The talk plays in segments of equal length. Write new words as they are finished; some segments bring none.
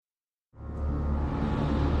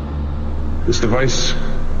This device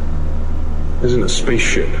isn't a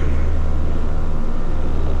spaceship.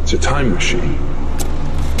 It's a time machine.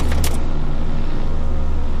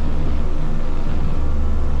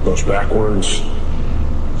 Goes backwards,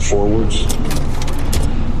 forwards.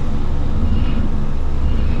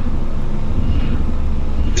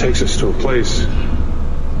 It takes us to a place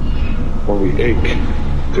where we ache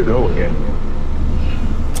to go again.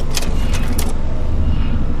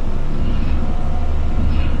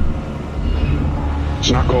 It's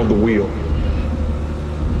not called the wheel.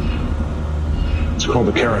 It's called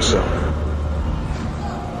the carousel.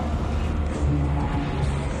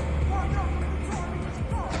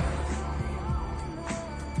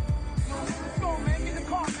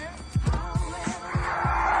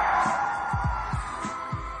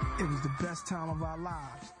 It was the best time of our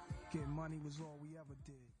lives. Getting money was all we ever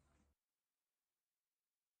did.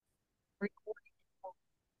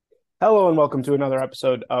 Hello and welcome to another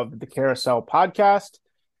episode of the Carousel Podcast.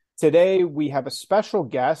 Today we have a special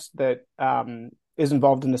guest that is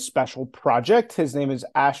involved in a special project. His name is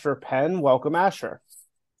Asher Penn. Welcome, Asher.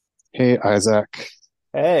 Hey, Isaac.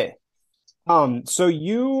 Hey. So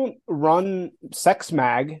you run Sex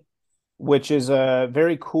Mag, which is a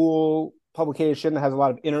very cool publication that has a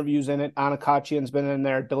lot of interviews in it. Anna Kachian's been in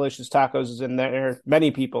there. Delicious Tacos is in there. Many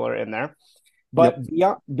people are in there. But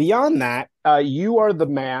beyond that, you are the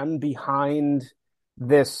man behind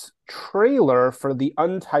this trailer for the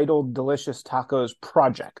untitled Delicious Tacos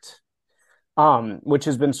project, which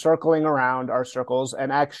has been circling around our circles.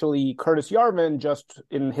 And actually, Curtis Yarvin, just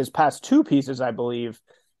in his past two pieces, I believe,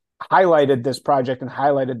 highlighted this project and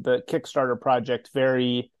highlighted the Kickstarter project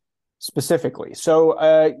very specifically.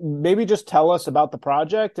 So maybe just tell us about the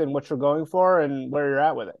project and what you're going for and where you're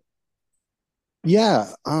at with it.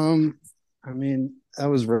 Yeah, I mean, that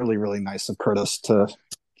was really, really nice of Curtis to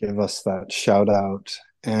give us that shout out.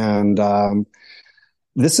 And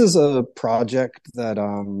this is a project that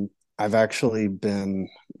I've actually been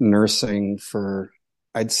nursing for,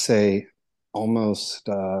 I'd say, almost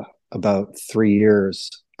about 3 years,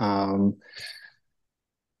 or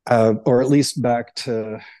at least back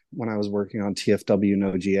to when I was working on TFW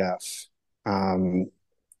No GF.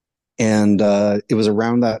 And it was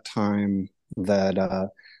around that time that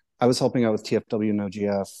I was helping out with TFW No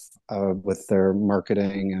GF with their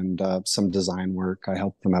marketing and some design work. I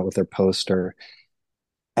helped them out with their poster.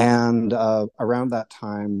 And around that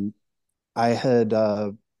time, I had,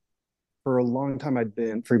 for a long time,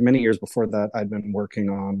 for many years before that, I'd been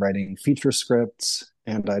working on writing feature scripts,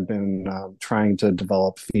 and I'd been trying to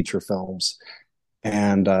develop feature films.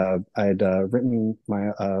 And I'd written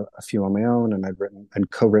a few on my own, and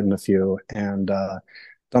I'd co-written a few, and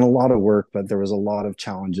done a lot of work, but there was a lot of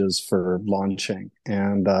challenges for launching.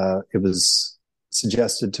 And it was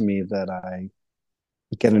suggested to me that I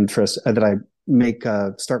get interested, that I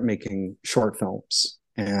start making short films.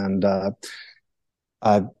 And a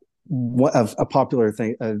popular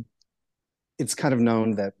thing, it's kind of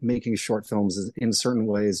known that making short films is, in certain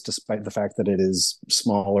ways, despite the fact that it is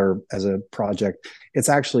smaller as a project, it's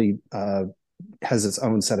actually has its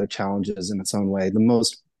own set of challenges in its own way.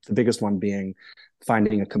 The biggest one being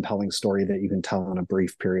finding a compelling story that you can tell in a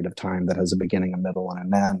brief period of time that has a beginning, a middle,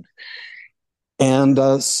 and an end.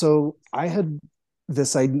 And so I had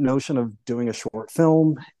this notion of doing a short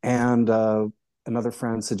film, and another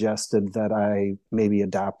friend suggested that I maybe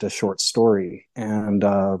adapt a short story. And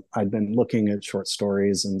I'd been looking at short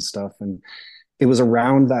stories and stuff, and it was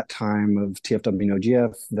around that time of TFW No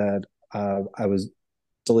GF that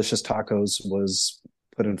Delicious Tacos was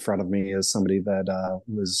put in front of me as somebody that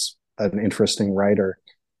was an interesting writer.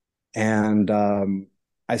 And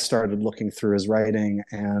I started looking through his writing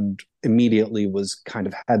and immediately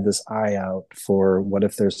had this eye out for what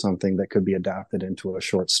if there's something that could be adapted into a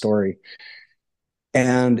short story.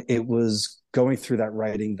 And it was going through that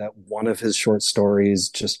writing that one of his short stories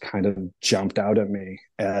just kind of jumped out at me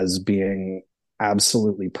as being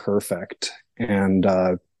absolutely perfect. And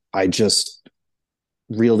I just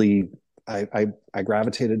really, I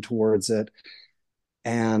gravitated towards it.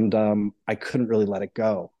 And I couldn't really let it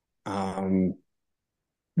go.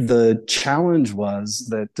 The challenge was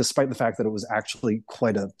that despite the fact that it was actually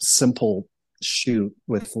quite a simple shoot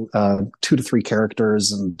with 2 to 3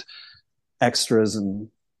 characters and extras and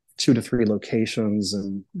 2 to 3 locations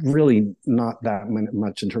and really not that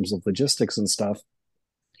much in terms of logistics and stuff,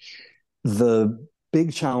 the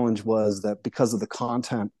big challenge was that because of the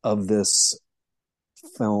content of this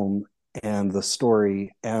film and the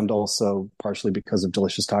story, and also partially because of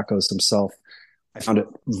Delicious Tacos himself, I found it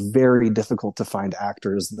very difficult to find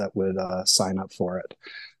actors that would sign up for it,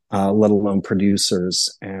 let alone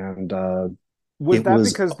producers. And Was It that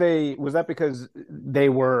was because they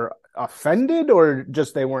were offended or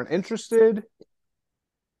just they weren't interested?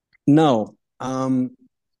 no.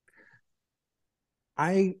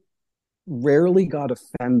 I rarely got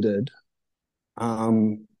offended.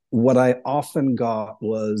 What I often got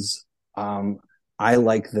was, I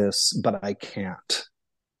like this, but I can't.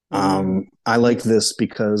 Mm, I like this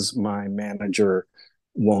because my manager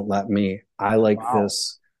won't let me. I like wow.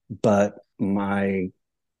 this, but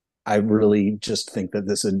I really just think that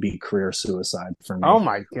this would be career suicide for Oh me.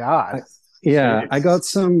 my God. I, yeah, I Jeez. got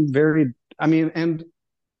some very, I mean, and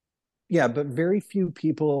yeah, but very few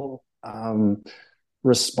people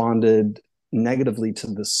responded negatively to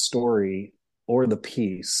the story or the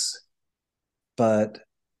piece, but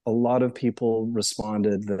a lot of people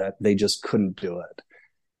responded that they just couldn't do it.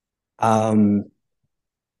 Um,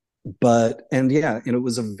 and yeah, and it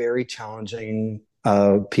was a very challenging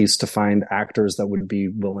piece to find actors that would be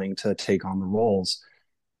willing to take on the roles.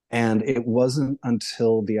 And it wasn't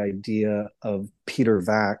until the idea of Peter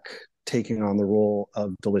Vack taking on the role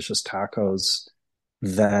of Delicious Tacos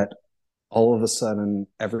that all of a sudden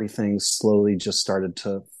everything slowly just started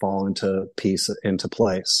to fall into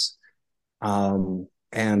place.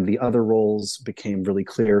 And the other roles became really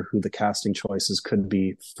clear who the casting choices could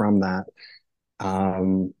be from that.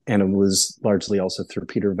 And it was largely also through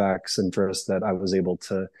Peter Vack's interest that I was able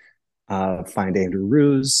to find Andrew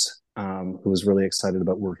Ruse, who was really excited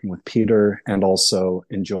about working with Peter and also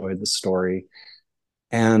enjoyed the story.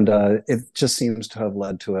 And it just seems to have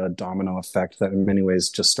led to a domino effect that in many ways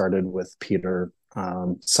just started with Peter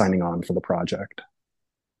signing on for the project.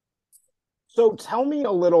 So tell me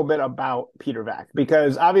a little bit about Peter Vack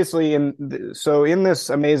because obviously in this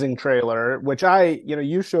amazing trailer, which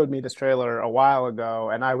you showed me this trailer a while ago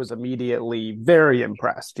and I was immediately very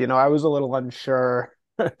impressed. I was a little unsure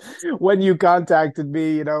when you contacted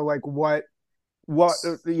me, like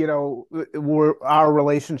our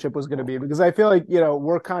relationship was going to be because I feel like,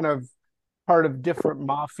 we're kind of part of different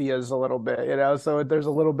mafias a little bit, so there's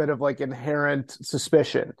a little bit of like inherent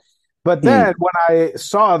suspicion. But then Mm, when I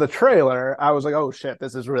saw the trailer, I was like, "Oh shit,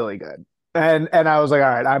 this is really good." And I was like,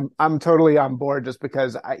 "All right, I'm totally on board just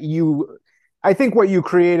because I think what you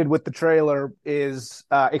created with the trailer is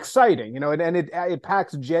exciting, and it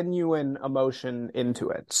packs genuine emotion into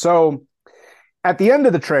it." So at the end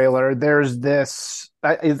of the trailer, there's this.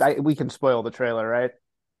 We can spoil the trailer, right?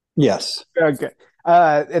 yes. Okay.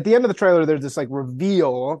 At the end of the trailer, there's this like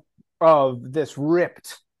reveal of this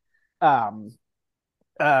ripped um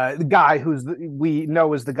the guy we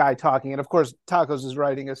know is the guy talking, and of course Tacos'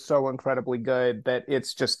 writing is so incredibly good that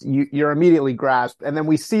it's just you're immediately grasped, and then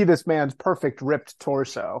we see this man's perfect ripped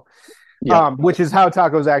torso, Yep. which is how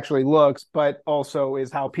Tacos actually looks, but also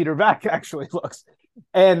is how Peter Vack actually looks,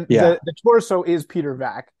 and Yeah. the torso is Peter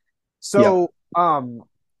Vack. Yep. So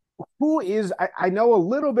who is I know a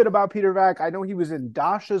little bit about Peter Vack. I know he was in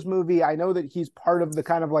Dasha's movie. I know that he's part of the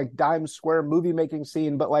kind of like Dime Square movie making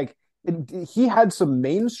scene, but like he had some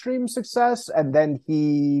mainstream success and then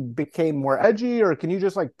he became more edgy, or can you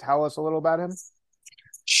just like tell us a little about him?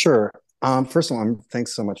 Sure. First of all,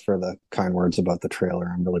 thanks so much for the kind words about the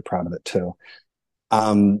trailer. I'm really proud of it too.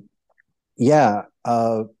 Um, yeah,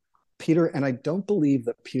 Peter, and I don't believe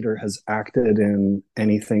that Peter has acted in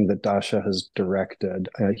anything that Dasha has directed.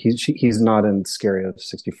 He's not in Scary of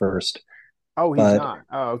 61st, Oh, he's but not.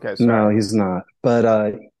 Oh, okay, no, sorry. he's not.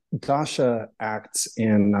 But Dasha acts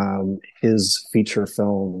in his feature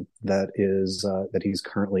film that he's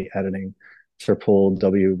currently editing.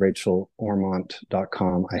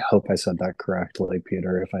 wrachelormont.com. I hope I said that correctly,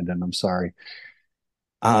 Peter. If I didn't, I'm sorry.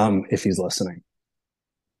 If he's listening.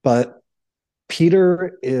 But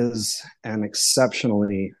Peter is an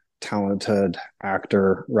exceptionally talented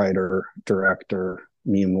actor, writer, director,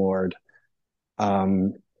 meme lord,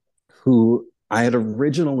 um, who I had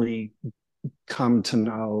originally come to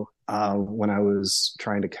know when I was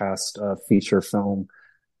trying to cast a feature film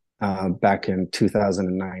back in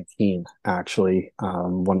 2019, actually,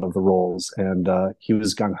 one of the roles, and he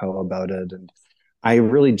was gung ho about it, and I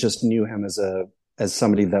really just knew him as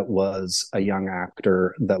somebody that was a young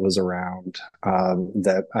actor that was around,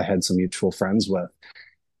 that I had some mutual friends with,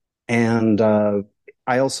 and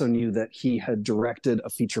I also knew that he had directed a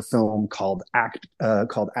feature film called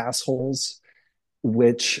Assholes,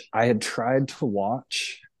 which I had tried to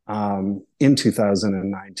watch in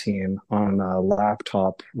 2019 on a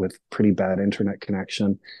laptop with pretty bad internet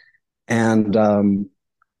connection. And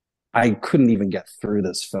I couldn't even get through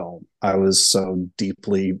this film. I was so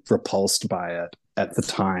deeply repulsed by it at the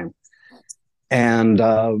time. And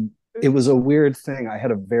it was a weird thing. I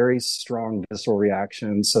had a very strong visceral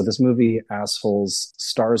reaction. So this movie, Assholes,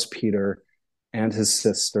 stars Peter. and his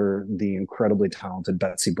sister, the incredibly talented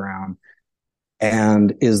Betsy Brown,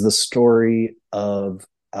 and is the story of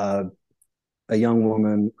a young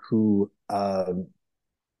woman who,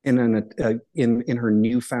 in her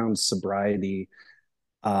newfound sobriety,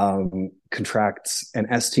 contracts an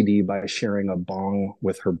STD by sharing a bong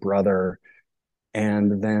with her brother,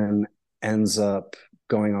 and then ends up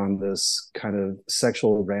going on this kind of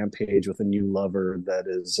sexual rampage with a new lover that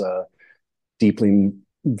is deeply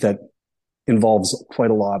that involves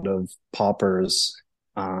quite a lot of poppers,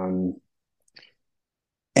 and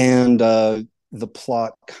the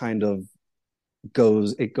plot kind of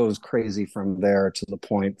goes crazy from there, to the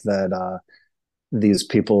point that these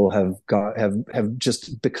people have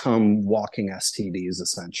just become walking STDs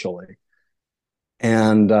essentially.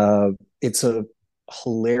 And it's a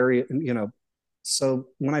hilarious, so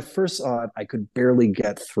when I first saw it, I could barely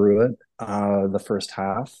get through it, the first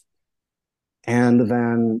half. And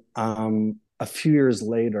then a few years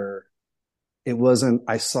later,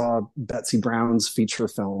 I saw Betsy Brown's feature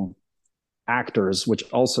film, Actors, which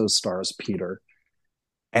also stars Peter,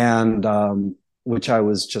 and which I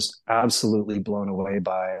was just absolutely blown away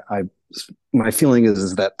by. My feeling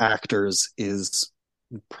is that Actors is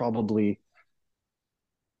probably,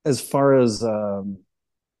 as far as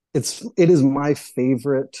it is my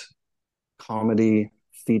favorite comedy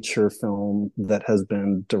feature film that has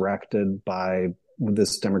been directed by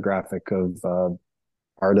this demographic of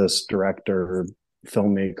artists, director,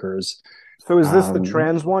 filmmakers. So is this the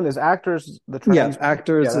trans one? Is Actors the trans? Yeah,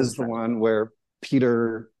 Actors Yeah, is the one where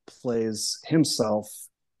Peter plays himself,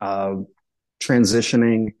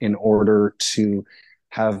 transitioning in order to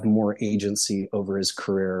have more agency over his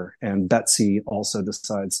career. And Betsy also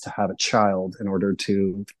decides to have a child in order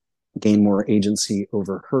to gain more agency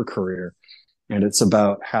over her career. And it's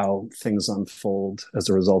about how things unfold as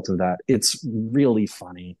a result of that. It's really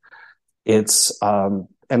funny. It's and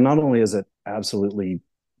not only is it absolutely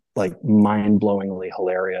like mind-blowingly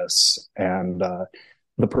hilarious, and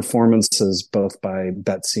the performances both by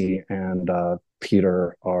Betsy and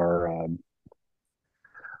Peter are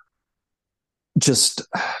just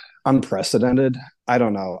unprecedented. I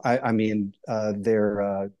don't know. I mean,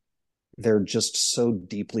 they're just so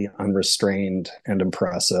deeply unrestrained and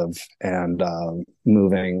impressive and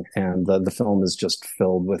moving, and the film is just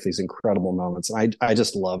filled with these incredible moments. I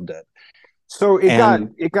just loved it. So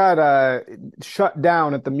it got shut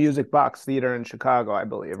down at the Music Box Theater in Chicago, I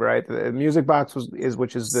believe, right? The Music Box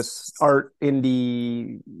which is this art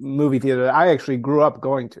indie movie theater that I actually grew up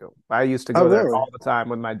going to. I used to go there really? all the time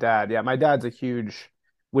with my dad. Yeah, my dad's a huge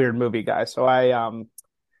weird movie guy, so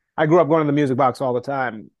I grew up going to the Music Box all the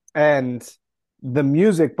time. And the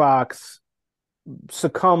Music Box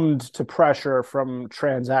succumbed to pressure from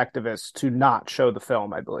trans activists to not show the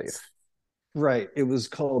film, I believe. Right. It was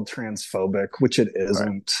called transphobic, which it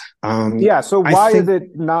isn't. Right. Yeah. So why is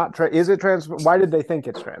it not? Is it trans? Why did they think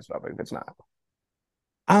it's transphobic if it's not?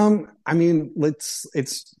 I mean, it's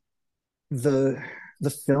the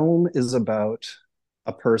film is about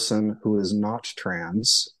a person who is not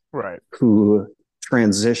trans, right, who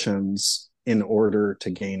transitions in order to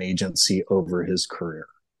gain agency over his career.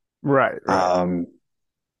 Right.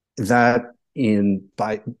 That in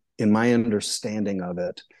my understanding of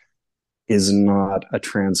it is not a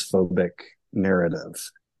transphobic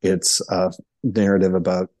narrative. It's a narrative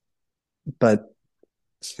about, but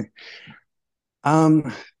I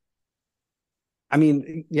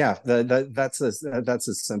mean, yeah, that's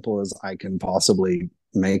as simple as I can possibly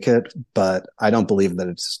make it, but I don't believe that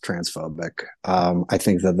it's transphobic. I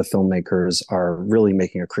think that the filmmakers are really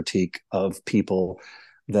making a critique of people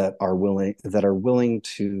that are willing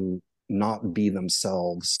to not be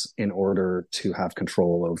themselves in order to have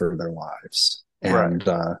control over their lives, and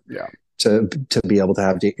yeah, to be able to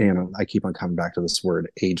have, I keep on coming back to this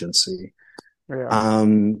word, agency. Yeah.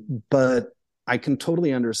 But I can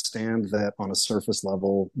totally understand that on a surface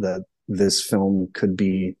level that this film could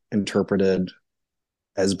be interpreted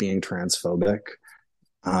as being transphobic.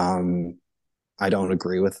 I don't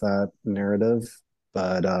agree with that narrative,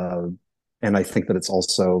 but and I think that it's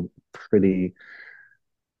also pretty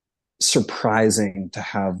surprising to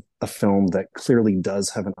have a film that clearly does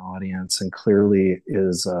have an audience and clearly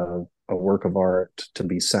is a work of art to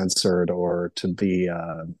be censored or to be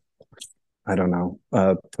I don't know,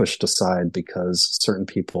 pushed aside because certain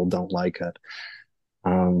people don't like it.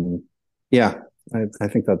 Yeah, I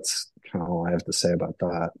think that's kind of all I have to say about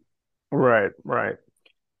that. Right.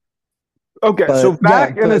 Okay, so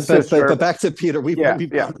back in his sister. But back to Peter. We've gone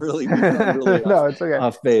really no, it's okay.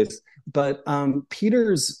 Off base. But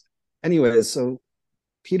Peter's, anyways. So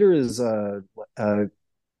Peter is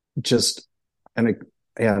just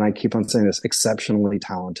and I keep on saying this, exceptionally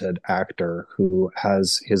talented actor who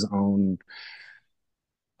has his own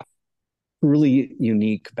really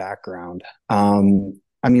unique background.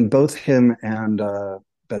 I mean, both him and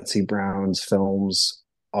Betsy Brown's films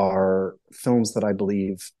are films that I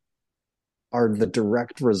believe are the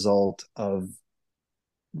direct result of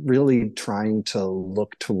really trying to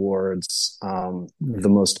look towards the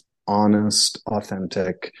most honest,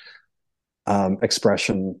 authentic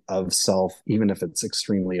expression of self, even if it's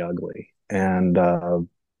extremely ugly. And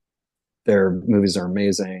their movies are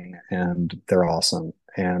amazing and they're awesome.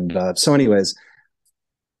 And so, anyways,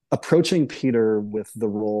 approaching Peter with the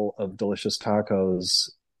role of Delicious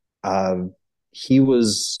Tacos, uh, he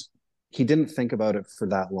was he didn't think about it for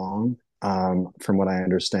that long, from what I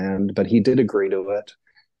understand, but he did agree to it,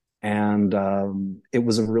 and it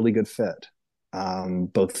was a really good fit,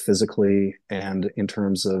 both physically and in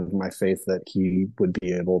terms of my faith that he would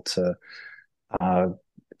be able to uh,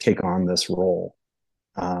 take on this role.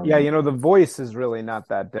 Yeah, Um, the voice is really not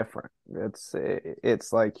that different.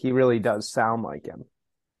 It's like he really does sound like him.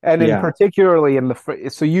 And in yeah, particularly in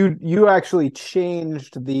so you actually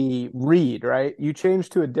changed the read, right? You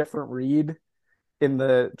changed to a different read in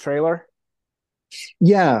the trailer.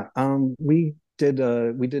 yeah. We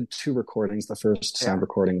did two recordings. The first sound Yeah.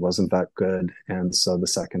 recording wasn't that good, and so the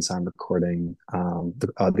second sound recording,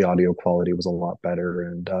 the audio quality was a lot better.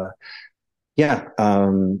 And yeah,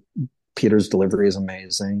 Peter's delivery is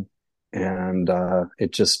amazing, and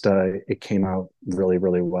it came out really,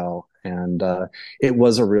 really well. And it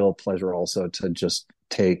was a real pleasure also to just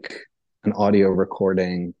take an audio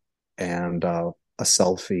recording and a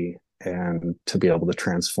selfie, and to be able to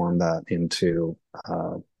transform that into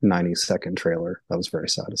a 90-second trailer. That was very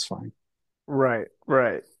satisfying. Right,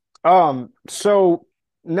 right. So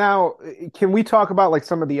now can we talk about like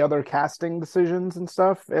some of the other casting decisions and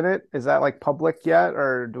stuff in it? Is that like public yet,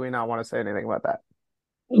 or do we not want to say anything about that?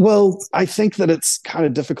 Well, I think that it's kind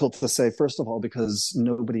of difficult to say, first of all, because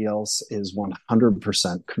nobody else is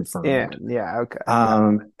 100% Yeah, confirmed. yeah, okay.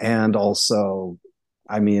 And also,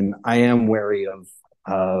 I mean, I am wary of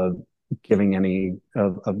giving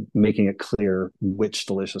of making it clear which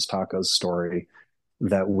Delicious Tacos story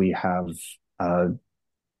that we have, uh,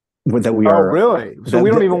 that we Oh, are, really? So we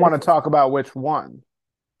don't even want to talk about which one.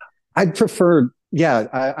 I'd prefer, yeah,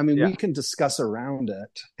 I mean, Yeah. we can discuss around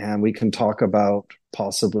it and we can talk about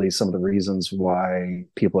possibly some of the reasons why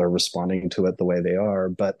people are responding to it the way they are,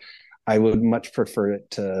 but I would much prefer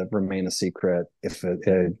it to remain a secret if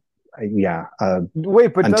yeah,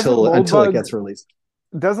 Wait, but doesn't until it Moldbug gets released.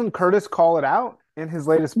 doesn't Curtis call it out in his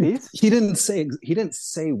latest piece? He didn't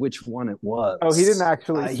say which one it Oh, he didn't was.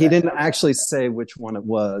 actually He say. didn't Okay. actually say which one it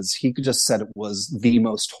was. He just said it was the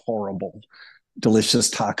most horrible delicious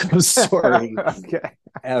taco story Okay.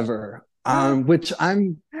 ever. Which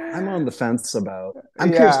I'm on the fence about.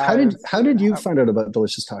 I'm curious, Yeah. how did you find out about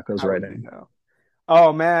delicious tacos How would you writing? know?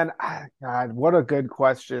 Oh man, God, what a good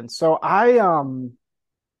question. So I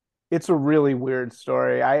it's a really weird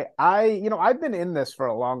story. I've been in this for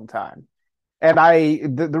a long time. And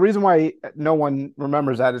the reason why no one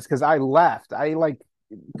remembers that is because I left. I like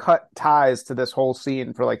cut ties to this whole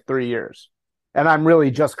scene for like 3 years. And I'm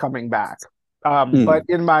really just coming back. But Hmm.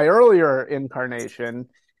 in my earlier incarnation,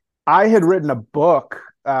 I had written a book.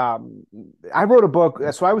 I wrote a book.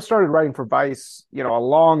 So I was started writing for Vice, a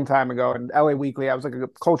long time ago in LA Weekly. I was like a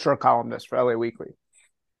cultural columnist for LA Weekly.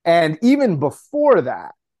 And even before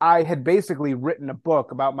that, I had basically written a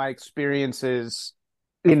book about my experiences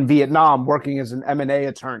in Vietnam working as an M&A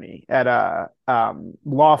attorney at a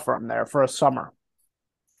law firm there for a summer.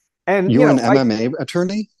 And, You were an like MMA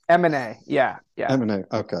attorney? M&A. Yeah. Yeah. MMA.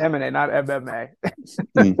 Okay. M&A, not MMA.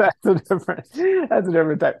 Hmm. That's a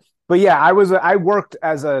different type. But yeah, I worked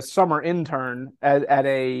as a summer intern at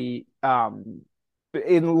a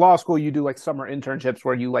in law school you do like summer internships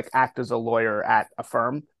where you like act as a lawyer at a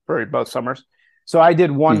firm for both summers. So I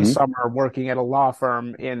did one Hmm. summer working at a law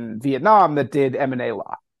firm in Vietnam that did M&A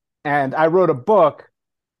law. And I wrote a book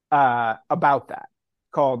about that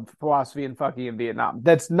called Philosophy and Fucking in Vietnam.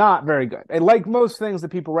 That's not very good. And like most things that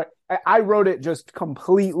people write, I wrote it just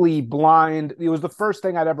completely blind. It was the first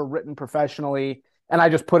thing I'd ever written professionally, and I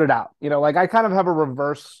just put it out. Like I kind of have a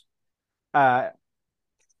reverse uh,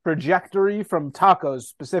 trajectory from Tacos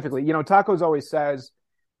specifically. Tacos always says,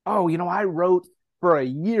 "Oh, I wrote for a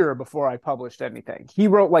year before I published anything." He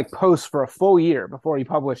wrote like posts for a full year before he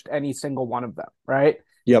published any single one of them, right?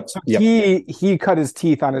 Yep. So Yep. he cut his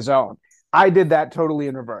teeth on his own. I did that totally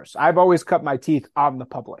in reverse. I've always cut my teeth on the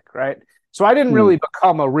public, right? So I didn't Hmm. really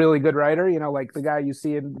become a really good writer, like the guy you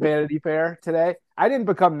see in Vanity Fair today. I didn't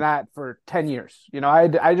become that for 10 years.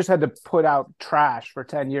 I just had to put out trash for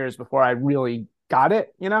 10 years before I really got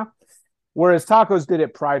it. Whereas Tacos did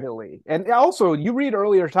it privately. And also, you read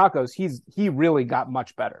earlier Tacos, he really got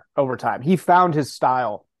much better over time. He found his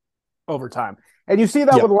style over time. And you see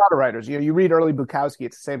that Yep. with a lot of writers. You read early Bukowski,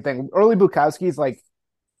 it's the same thing. Early Bukowski is like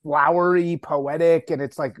flowery, poetic, and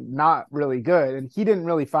it's like not really good. And he didn't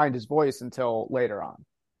really find his voice until later on.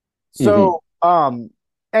 So,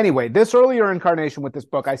 anyway, this earlier incarnation with this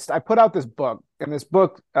book, I put out this book, and this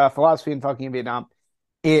book, Philosophy and Fucking in Vietnam,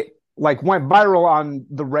 it like went viral on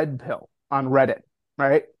the red pill on Reddit,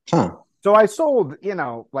 right? Huh. So I sold,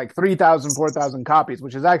 like 3,000, 4,000 copies,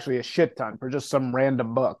 which is actually a shit ton for just some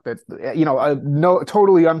random book that, a no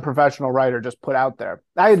totally unprofessional writer just put out there.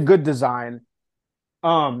 I had good design.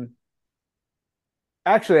 Actually,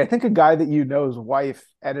 I think a guy that you know's wife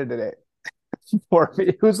edited it for me.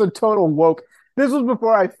 It was a total woke. This was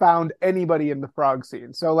before I found anybody in the frog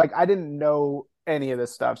scene. So like I didn't know any of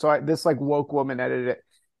this stuff. So this like woke woman edited it.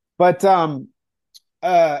 But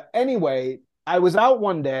anyway, I was out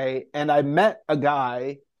one day and I met a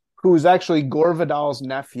guy who's actually Gore Vidal's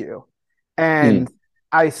nephew. And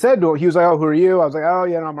I said to him, he was like, "Oh, who are you?" I was like, "Oh,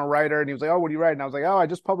 yeah, I'm a writer." And he was like, "Oh, what do you write?" And I was like, "Oh, I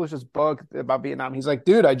just published this book about Vietnam." He's like,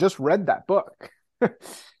 "Dude, I just read that book."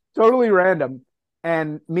 Totally random.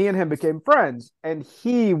 And me and him became friends. And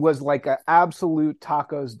he was like an absolute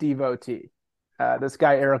Tacos devotee, this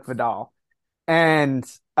guy, Eric Vidal. And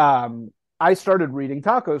I started reading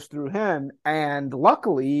Tacos through him, and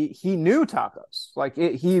luckily he knew Tacos. Like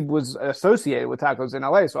he was associated with Tacos in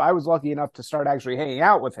LA, so I was lucky enough to start actually hanging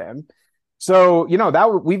out with him. So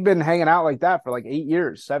that we've been hanging out like that for like 8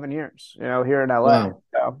 years, 7 years, here in LA. Wow.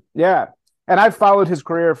 So, yeah, and I've followed his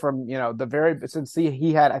career from since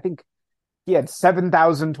I think he had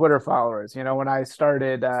 7,000 Twitter followers. When I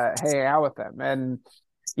started hanging out with him, and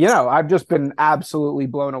I've just been absolutely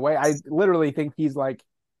blown away. I literally think he's like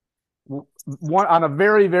one on a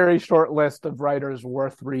very, very short list of writers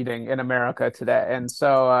worth reading in America today. And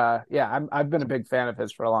so, I've been a big fan of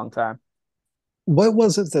his for a long time. What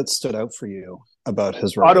was it that stood out for you about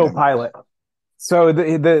his writing? Autopilot. So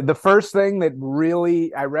the first thing that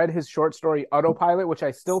really, I read his short story Autopilot, which I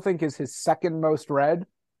still think is his second most read.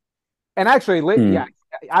 And actually,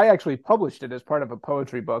 I actually published it as part of a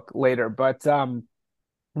poetry book later, but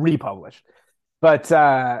republished. But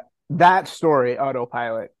that story,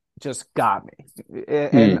 Autopilot, just got me.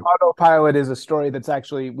 And Autopilot is a story that's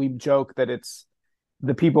actually, we joke that it's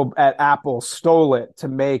the people at Apple stole it to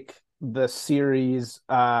make the series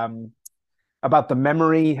about the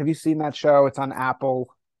memory. Have you seen that show? It's on Apple.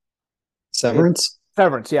 Severance?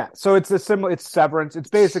 Severance, yeah. So it's Severance. It's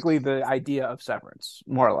basically the idea of Severance,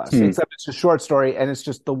 more or less. Except it's a short story, and it's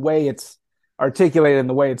just the way it's articulated and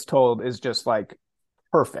the way it's told is just like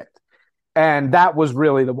perfect. And that was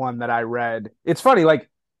really the one that I read. It's funny, like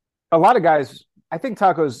a lot of guys, I think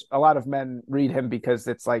Tacos, a lot of men read him because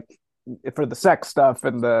it's like for the sex stuff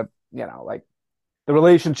and the, like the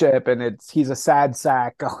relationship, and he's a sad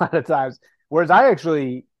sack a lot of times. Whereas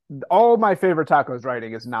all my favorite Tacos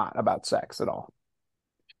writing is not about sex at all.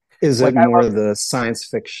 Is it more the science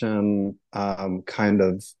fiction kind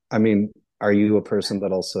of, are you a person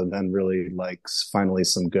that also then really likes finally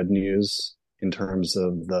some good news in terms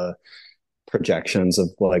of the projections of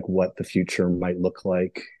like what the future might look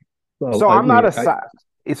like? Well, so I'm not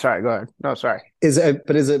sorry, go ahead. No, sorry. Is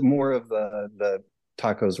it more of the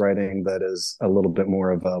Tacos writing that is a little bit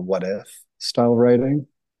more of a what if style writing?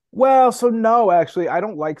 Well, so no, actually, I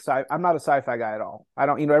don't like I'm not a sci-fi guy at all. I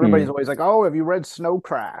don't, everybody's always like, "Oh, have you read Snow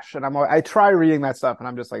Crash?" And I try reading that stuff and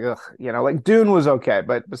I'm just like, ugh, like Dune was okay,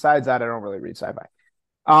 but besides that, I don't really read sci-fi.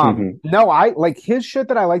 No, I like his shit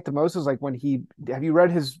that I like the most is like when have you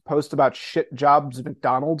read his post about shit jobs at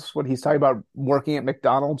McDonald's when he's talking about working at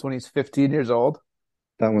McDonald's when he's 15 years old?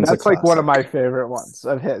 That's like one of my favorite ones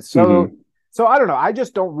of his. So I don't know. I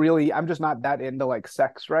just don't really, I'm just not that into like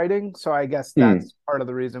sex writing. So I guess that's part of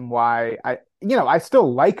the reason why I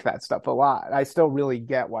still like that stuff a lot. I still really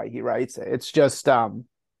get why he writes it. It's just,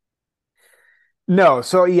 no.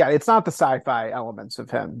 So yeah, it's not the sci-fi elements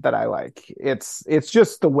of him that I like. It's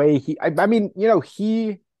just the way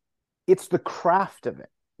it's the craft of it.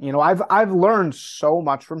 I've learned so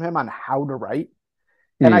much from him on how to write.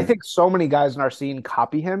 And I think so many guys in our scene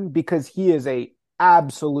copy him because he is a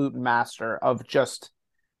absolute master of just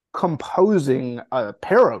composing a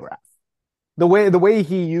paragraph. The way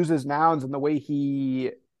he uses nouns and the way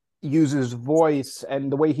he uses voice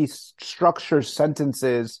and the way he structures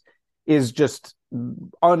sentences is just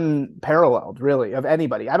unparalleled, really, of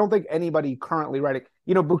anybody. I don't think anybody currently writing.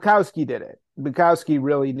 Bukowski did it. Bukowski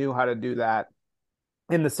really knew how to do that.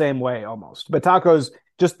 in the same way almost. But Taco's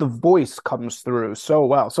just the voice comes through so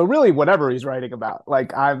well. So really, whatever he's writing about,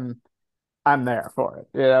 like I'm there for it.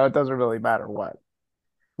 You know, it doesn't really matter what.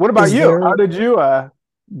 What about Is you? How there, did you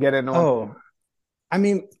get into him? oh, I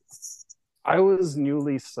mean, I was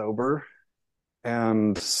newly sober,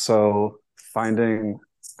 and so finding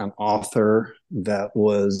an author that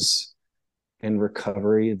was in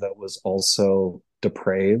recovery that was also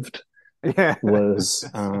depraved Yeah, was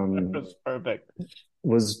that's perfect.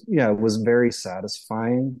 was very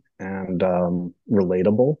satisfying and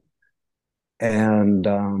relatable. And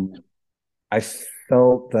I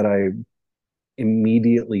felt that I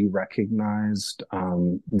immediately recognized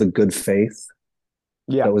the good faith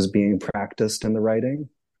Yeah, that was being practiced in the writing,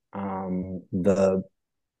 the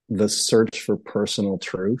search for personal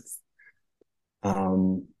truth,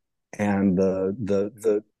 um, and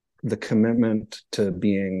the commitment to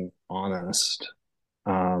being honest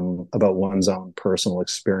about one's own personal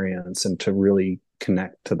experience and to really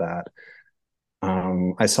connect to that.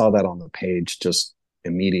 I saw that on the page just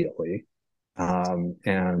immediately.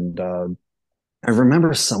 And I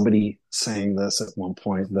remember somebody saying this at one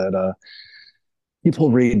point that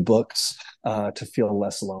people read books to feel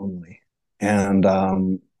less lonely. And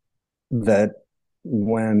that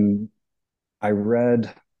when I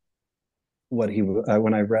read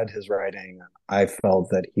when I read his writing, I felt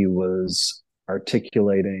that he was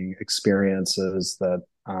articulating experiences that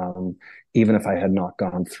even if I had not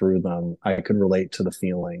gone through them, I could relate to the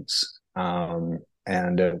feelings.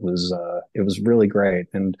 And it was really great.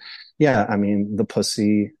 And yeah, I mean, The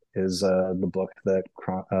Pussy is the book that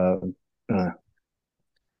uh,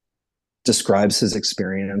 describes his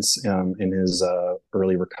experience in his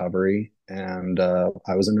early recovery. And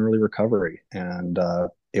I was in early recovery, and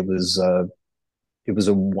it was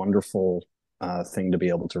a wonderful thing to be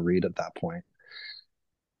able to read at that point.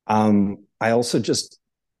 I also just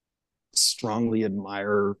strongly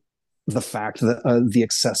admire the fact that the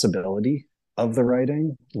accessibility of the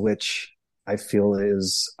writing, which I feel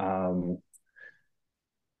is a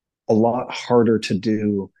lot harder to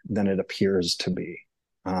do than it appears to be.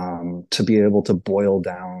 To be able to boil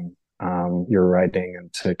down your writing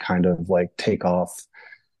and to kind of like take off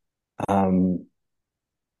um,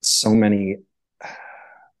 so many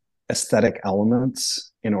aesthetic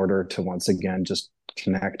elements in order to once again just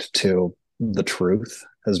connect to the truth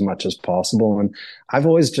as much as possible. And I've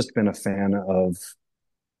always just been a fan of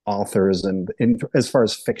authors, and as far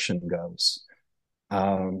as fiction goes,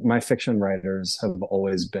 my fiction writers have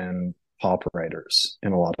always been pop writers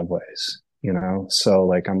in a lot of ways, you know? So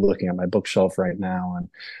like I'm looking at my bookshelf right now, and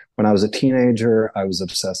when I was a teenager, I was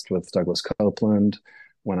obsessed with Douglas Copeland.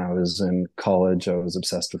 When I was in college, I was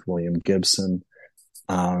obsessed with William Gibson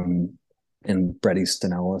um, and Bret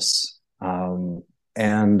Easton Ellis.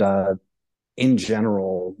 And in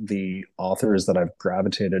general, the authors that I've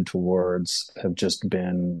gravitated towards have just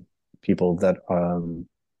been people that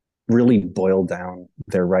really boil down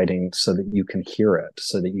their writing so that you can hear it,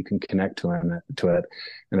 so that you can connect to it,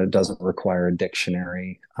 and it doesn't require a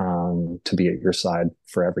dictionary to be at your side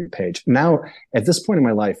for every page. Now, at this point in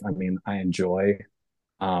my life, I mean, I enjoy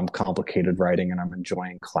complicated writing, and I'm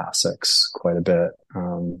enjoying classics quite a bit.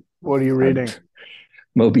 What are you reading?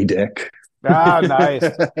 Moby Dick. Ah, nice.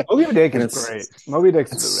 Moby Dick And is great. Moby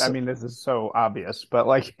Dick's, I it's mean, this is so obvious, but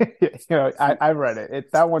like, you know, I've read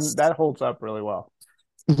it. That one that holds up really well.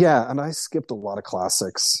 yeah, and I skipped a lot of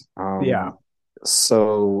classics. Yeah.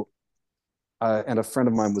 So and a friend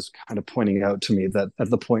of mine was kind of pointing out to me that at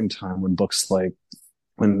the point in time when books like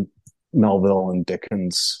when Melville and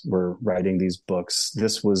Dickens were writing these books,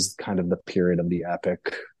 this was kind of the period of the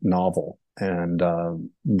epic novel, and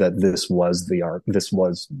that this was the art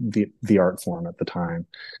form at the time.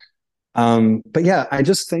 But yeah, I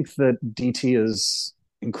just think that DT is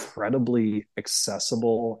incredibly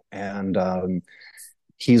accessible, and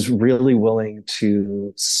he's really willing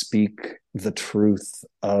to speak the truth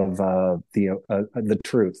of the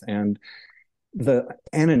truth, and the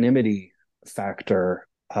anonymity factor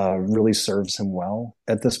really serves him well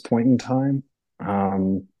at this point in time,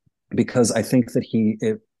 because I think that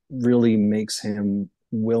it really makes him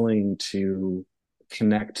willing to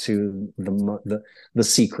connect to the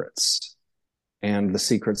secrets, and the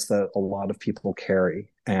secrets that a lot of people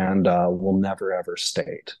carry and will never ever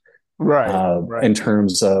state, Right. in Right.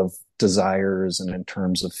 terms of desires and in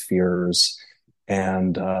terms of fears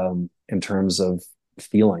and in terms of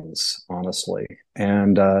feelings, honestly.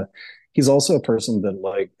 And he's also a person that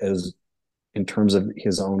like is in terms of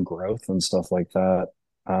his own growth and stuff like that.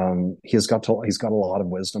 He's got a lot of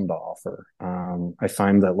wisdom to offer. I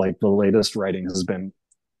find that like the latest writing has been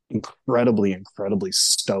incredibly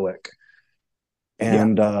stoic Yeah.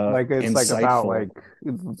 and Like it's like about insightful.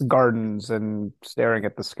 like gardens and staring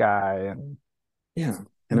at the sky and Yeah,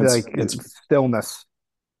 and like stillness.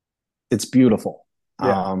 it's beautiful.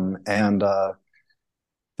 Yeah. And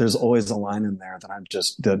there's always a line in there that I'm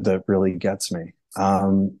just that really gets me.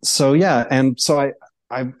 So yeah, and so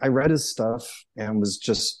I read his stuff and was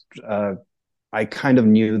just I kind of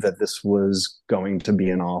knew that this was going to be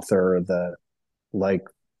an author that like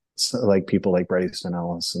like people like Bret Easton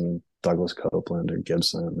Ellis and Douglas Copeland and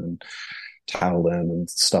Gibson and Towlin and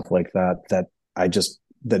stuff like that, that I just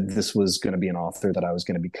that this was going to be an author that I was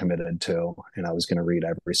going to be committed to, and I was going to read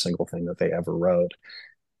every single thing that they ever wrote.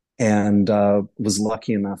 And was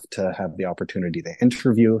lucky enough to have the opportunity to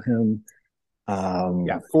interview him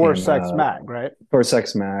Yeah. For in Sex Mag, right? for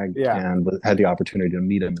Sex Mag, Yeah. and had the opportunity to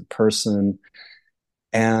meet him in person.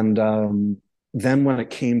 And then when it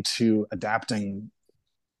came to adapting,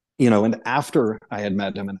 and after I had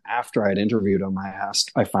met him and after I had interviewed him,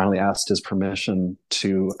 I finally asked his permission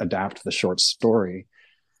to adapt the short story.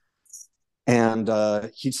 And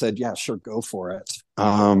he said, yeah, sure, go for it.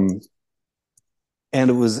 And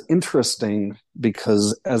it was interesting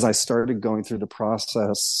because as I started going through the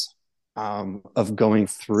process of going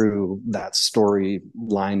through that story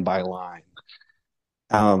line by line,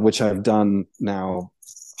 which I've done now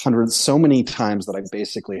hundreds, so many times that I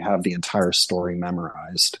basically have the entire story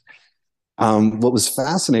memorized. What was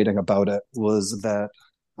fascinating about it was that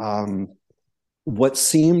what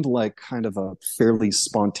seemed like kind of a fairly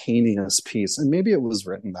spontaneous piece, and maybe it was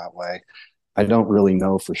written that way, I don't really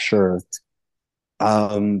know for sure.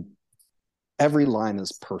 Um, every line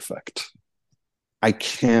is perfect. I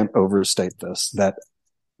can't overstate this, that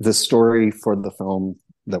the story for the film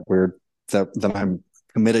that I'm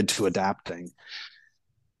committed to adapting,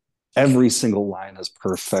 every single line is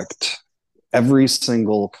perfect. Every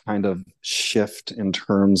single kind of shift in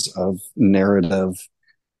terms of narrative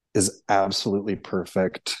is absolutely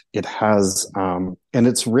perfect. It has, and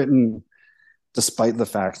it's written despite the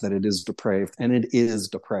fact that it is depraved, and it is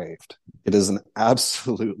depraved. It is an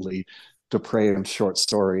absolutely depraved short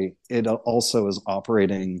story. It also is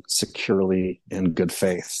operating securely in good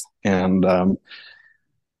faith. And,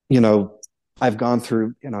 you know, I've gone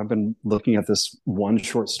through, I've been looking at this one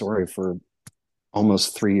short story for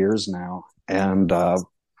almost 3 years now. And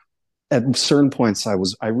at certain points,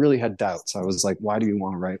 I really had doubts. I was like, why do you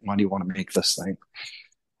want to write? Why do you want to make this thing?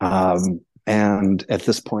 And at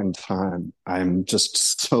this point in time, I'm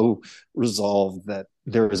just so resolved that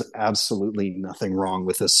there is absolutely nothing wrong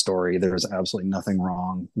with this story. There is absolutely nothing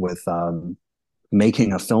wrong with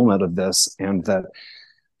making a film out of this, and that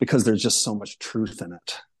because there's just so much truth in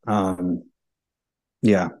it.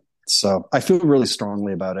 Yeah. So I feel really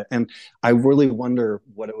strongly about it. And I really wonder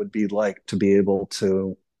what it would be like to be able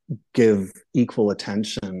to give equal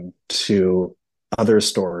attention to other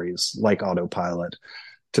stories like Autopilot,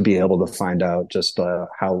 to be able to find out just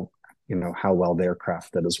how well they're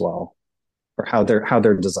crafted as well, or how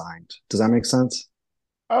they're designed. Does that make sense?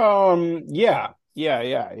 Yeah.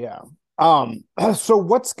 So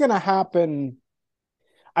what's gonna happen?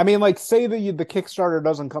 I mean, like, say the Kickstarter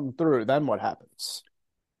doesn't come through, then what happens?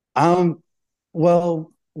 Um,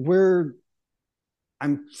 well,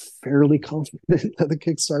 I'm fairly confident that the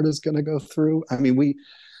Kickstarter is going to go through. I mean,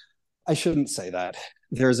 I shouldn't say that.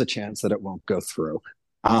 There's a chance that it won't go through.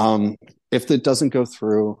 If it doesn't go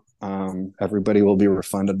through, everybody will be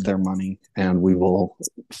refunded their money, and we will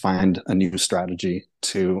find a new strategy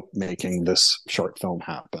to making this short film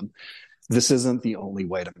happen. This isn't the only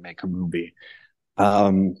way to make a movie.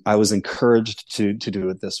 I was encouraged to do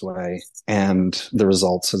it this way, and the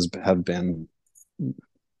results have been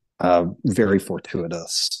very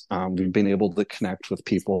fortuitous. We've been able to connect with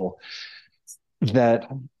people that,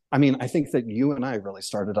 I mean, I think that you and I really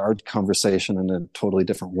started our conversation in a totally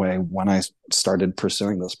different way when I started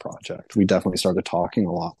pursuing this project. We definitely started talking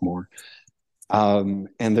a lot more. And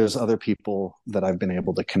there's other people that I've been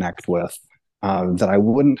able to connect with that I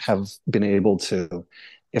wouldn't have been able to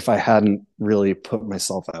if I hadn't really put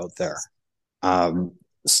myself out there.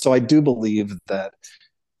 So I do believe that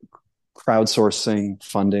crowdsourcing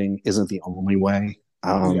funding isn't the only way.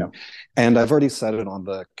 Yeah. And I've already said it on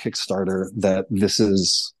the Kickstarter that this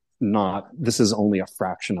is only a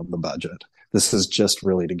fraction of the budget. This is just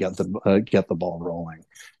really to get the ball rolling.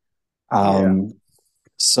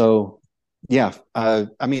 So yeah, I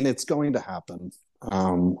mean, it's going to happen.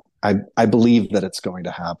 I believe that it's going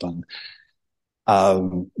to happen.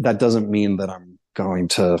 That doesn't mean that I'm going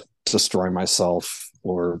to destroy myself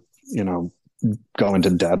or, go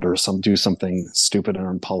into debt or do something stupid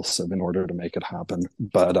or impulsive in order to make it happen.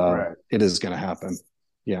 But Right. it is going to happen.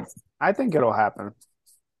 Yeah. I think it'll happen.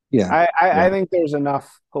 Yeah, I yeah. think there's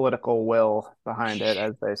enough political will behind it,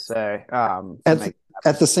 as they say, to At make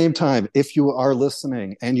at the same time, if you are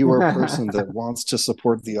listening and you are a it person that wants to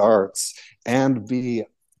support the arts and be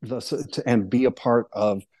a part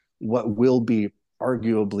of what will be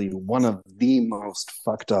arguably one of the most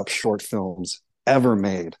fucked up short films ever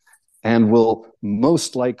made, and will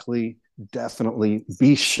most likely definitely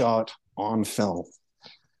be shot on film.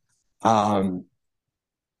 Um,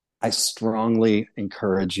 I strongly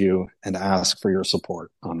encourage you and ask for your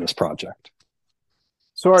support on this project.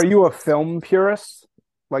 So, are you a film purist,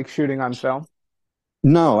 like shooting on film?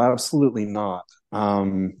 No, absolutely not.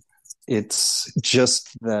 It's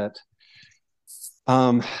just that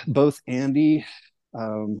both Andy,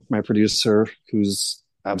 my producer, who's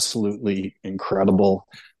absolutely incredible,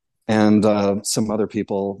 and some other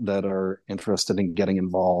people that are interested in getting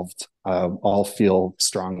involved all feel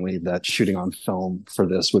strongly that shooting on film for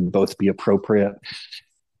this would both be appropriate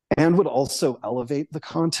and would also elevate the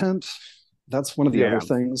content. That's one of the other Yeah,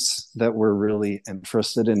 things that we're really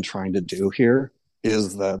interested in trying to do here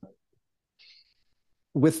is that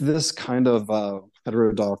with this kind of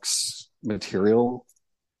heterodox material,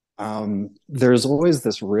 there's always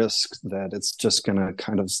this risk that it's just going to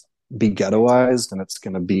kind of be ghettoized and it's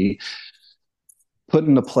going to be put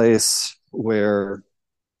in a place where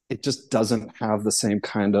it just doesn't have the same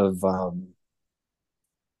kind of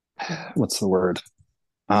what's the word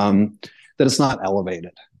that it's not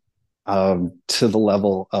elevated to the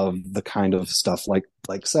level of the kind of stuff like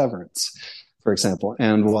Severance, for example.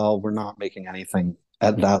 And while we're not making anything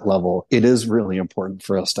at that level, it is really important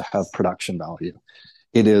for us to have production value.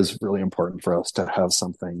 It is really important for us to have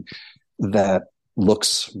something that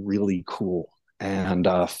looks really cool and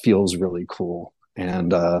feels really cool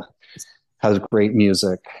and has great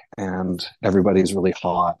music and everybody's really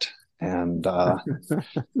hot and all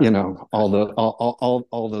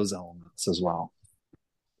those elements as well.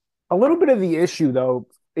 a little bit of the issue though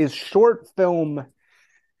is short film.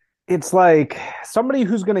 It's like somebody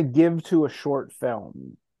who's going to give to a short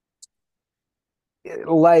film,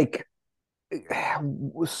 like,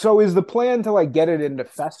 so is the plan to like get it into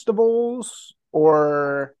festivals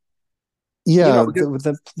or Yeah,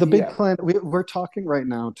 because, the big yeah, plan. We're talking right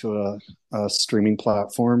now to a streaming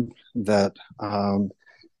platform that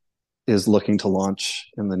is looking to launch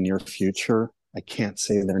in the near future. I can't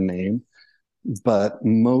say their name, but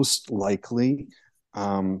most likely,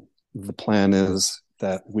 the plan is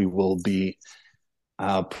that we will be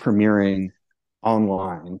premiering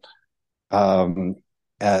online um,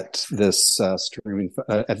 at this streaming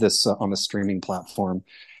at this on a streaming platform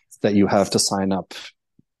that you have to sign up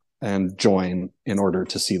and join in order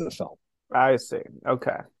to see the film. I see.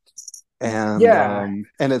 Okay. And Yeah.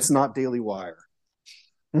 and it's not Daily Wire.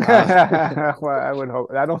 Uh, Well, I would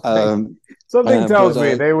hope. I don't think um, something but tells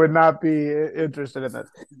me they would not be interested in this.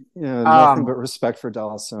 nothing but Um, respect for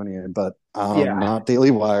Dallasonian, but yeah. not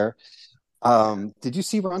Daily Wire. Did you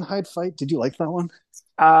see Run Hide Fight? Did you like that one?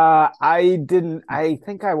 I didn't. I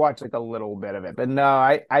think I watched like a little bit of it, but no,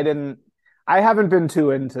 I didn't. I haven't been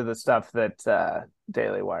too into the stuff that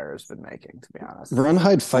Daily Wire has been making, to be honest. Run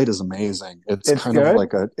Hide Fight is amazing. It's It's kind of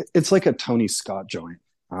good. like a Tony Scott joint.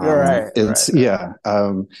 You're right, It's right, right.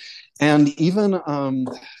 yeah, and even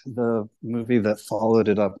the movie that followed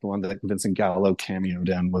it up, the one that Vincent Gallo cameoed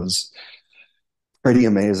in, was pretty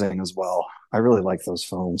amazing as well. I really like those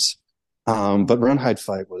films. But Run Hide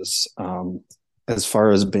Fight was, as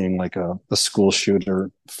far as being like a school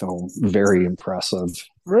shooter film, very impressive.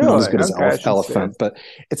 Not as Really? good as Okay, I should see it. Elephant, but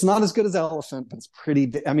it's not as good as Elephant, but it's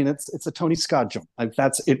pretty. I mean, it's a Tony Scott joint. Like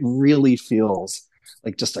that's it. Really feels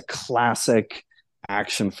like just a classic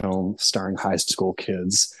action film starring high school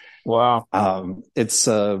kids. Wow. It's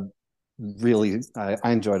really I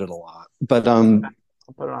enjoyed it a lot.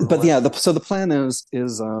 I'll put it on the But yeah, list. so the plan is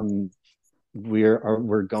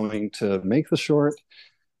we're going to make the short.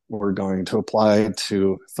 We're going to apply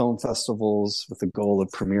to film festivals with the goal of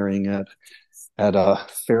premiering it at a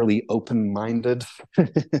fairly open-minded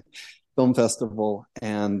film festival,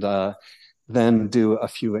 and then do a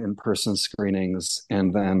few in-person screenings,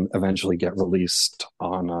 and then eventually get released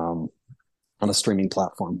on a streaming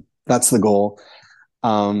platform. That's the goal.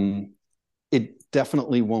 It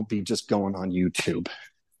definitely won't be just going on YouTube.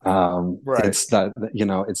 Right. It's that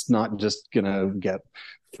it's not just gonna get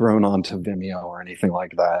thrown onto Vimeo or anything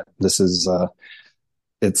like that. This is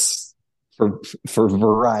it's for a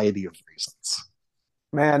variety of reasons.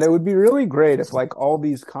 Man, it would be really great if like all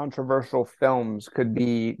these controversial films could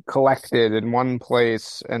be collected in one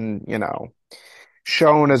place and,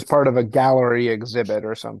 shown as part of a gallery exhibit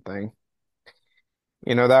or something.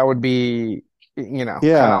 That would be kind of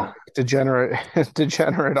Yeah, like degenerate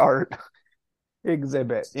degenerate art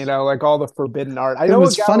exhibit, like all the forbidden art. I it know a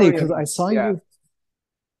was funny gallery because in, yeah,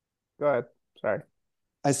 go ahead. Sorry.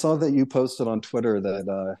 I saw that you posted on Twitter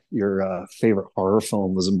that your favorite horror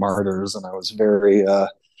film was Martyrs, and I was very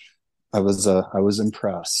I was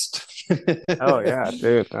impressed. Oh yeah,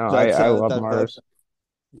 dude. No, I love Mars.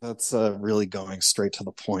 That's really going straight to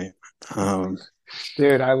the point. Um,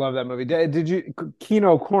 Dude, I love that movie. Did you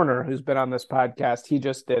Kino Corner, who's been on this podcast, he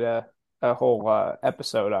just did a whole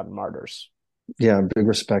episode on martyrs. yeah, big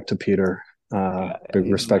respect to Peter. Yeah, Big he's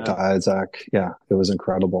the respect to man. Isaac. Yeah, it was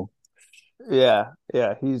incredible. Yeah,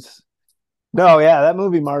 yeah, he's no, yeah, that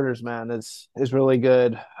movie Martyrs, man, is really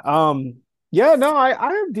good. Yeah, no, I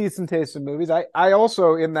have decent taste in movies. I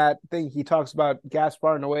also in that thing he talks about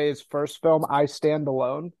Gaspar Noé's first film, I Stand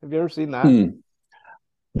Alone. Have you ever seen that? Hmm.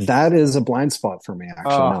 That is a blind spot for me,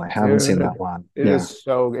 actually. Oh, No, I haven't seen that dude, one. it Yeah, is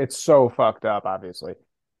it's so fucked up, obviously,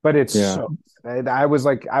 but it's yeah. so. I was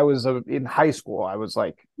like, I was in high school. I was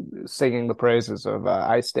like singing the praises of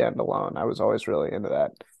 "I Stand Alone." I was always really into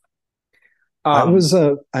that. Um,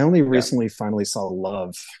 I only yeah, recently finally saw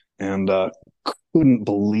Love and couldn't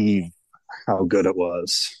believe how good it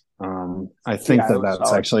was. yeah, it was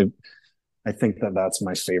solid. I think that that's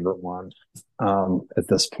my favorite one at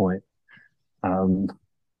this point. Um,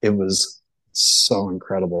 it was so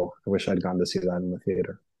incredible. I wish I'd gone to see that in the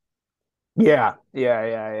theater. Yeah, yeah,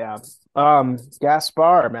 yeah, yeah.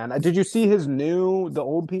 Gaspar, man, did you see his new The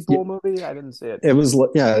Old Yeah, People movie? I didn't see it.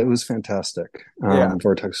 yeah, it was fantastic. Yeah,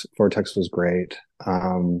 Vortex was great.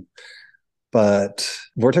 But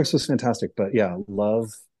Vortex was fantastic. But yeah, Love,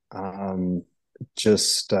 um,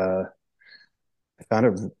 just I found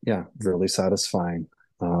it, yeah, really satisfying,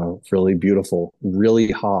 really beautiful,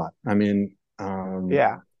 really hot. I mean,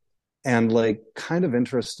 yeah, and like kind of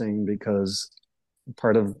interesting because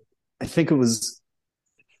part of, I think it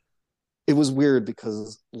was weird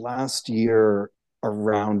because last year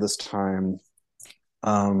around this time,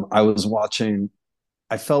 I was watching.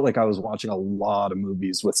 I felt like I was watching a lot of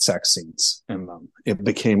movies with sex scenes in them. It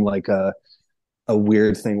became like a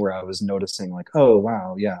weird thing where I was noticing like, oh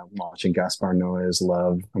wow, yeah, I'm watching Gaspar Noé's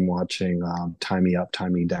Love. I'm watching Tie Me Up, Tie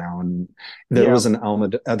Me Down. yeah, There was an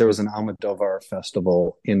Almodovar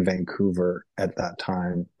festival in Vancouver at that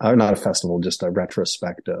time. Not a festival, just a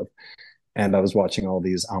retrospective. And I was watching all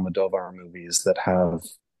these Almodovar movies that have,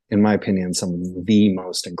 in my opinion, some of the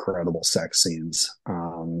most incredible sex scenes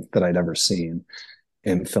that I'd ever seen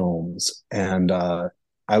in films. And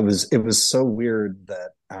it was so weird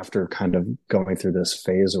that after kind of going through this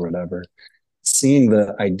phase or whatever, seeing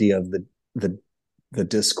the idea of the the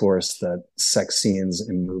discourse that sex scenes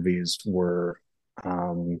in movies were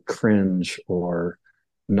cringe or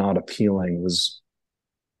not appealing was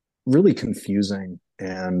really confusing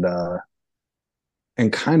and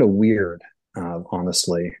kind of weird,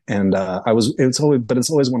 honestly. And it's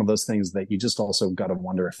always one of those things that you just also got to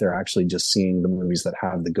wonder if they're actually just seeing the movies that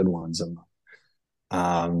have the good ones in them.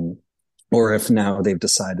 Um, or if now they've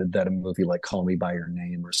decided that a movie like Call Me by Your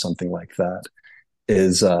Name or something like that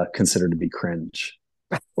is considered to be cringe,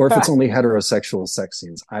 or if it's only heterosexual sex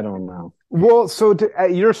scenes. I don't know. Well, so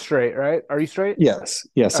you're straight, right? Are you straight? Yes,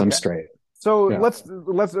 I'm Okay. straight. So Yeah.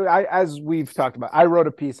 as we've talked about, I wrote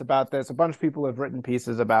a piece about this. A bunch of people have written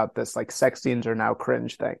pieces about this, like sex scenes are now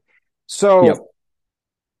cringe thing. Yep. So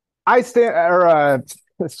I stand, or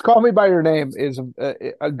Call Me by Your Name is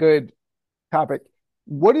a good topic.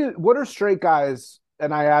 What are straight guys?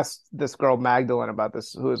 And I asked this girl Magdalene about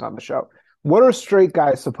this, who is on the show. What are straight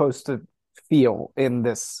guys supposed to feel in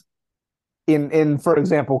this? In for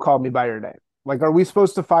example, Call Me by Your Name. Like, are we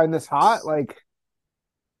supposed to find this hot? Like,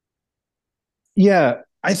 Yeah,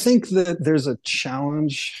 I think that there's a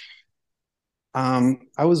challenge.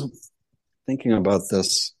 I was thinking about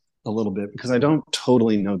this a little bit because I don't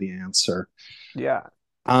totally know the answer. yeah,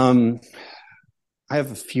 Um, I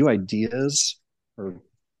have a few ideas or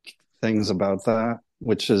things about that,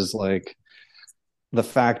 which is like the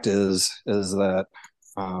fact is that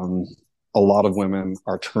um, a lot of women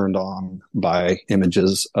are turned on by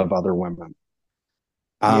images of other women.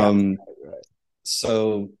 yeah, Um, right.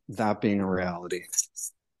 so that being a reality,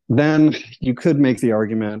 then you could make the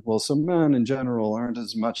argument, well, so men in general aren't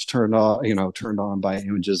as much turned on by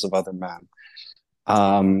images of other men.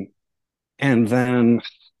 Um, and then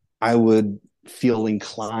I would feel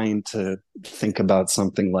inclined to think about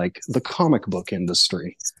something like the comic book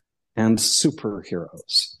industry and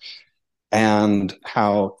superheroes and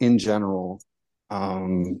how, in general,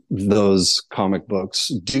 those comic books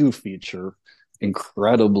do feature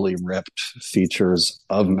incredibly ripped features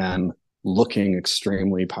of men looking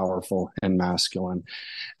extremely powerful and masculine,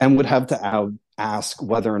 and would have to ask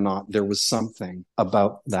whether or not there was something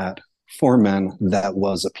about that for men that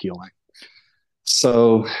was appealing.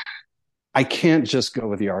 So I can't just go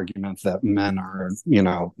with the argument that men are,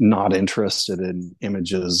 not interested in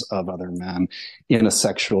images of other men in a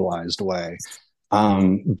sexualized way.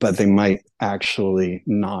 But they might actually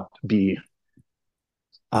not be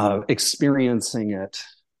experiencing it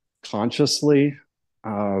consciously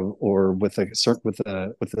or with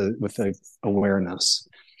a awareness.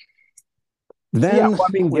 Then, well,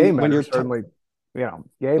 I mean, gay men when are you're certainly,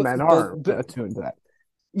 gay men are attuned to that,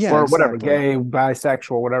 yeah, or whatever, exactly. gay,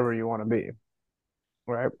 bisexual, whatever you want to be,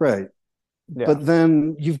 right? Right. Yeah, But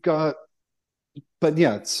then you've got, but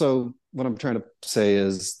yeah, so what I'm trying to say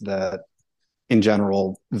is that in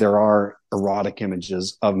general, there are erotic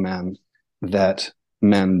images of men that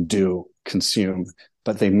men do consume,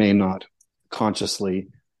 but they may not consciously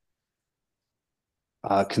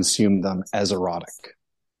consume them as erotic.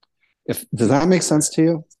 Does that make sense to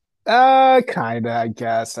you? kind of, I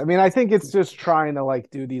guess. I mean, I think it's just trying to like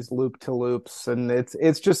do these loop to loops, and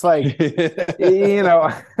it's just like, you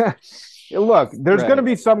know, look, there's going to Right.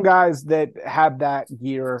 be some guys that have that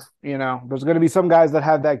gear, there's going to be some guys that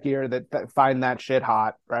have that gear that find that shit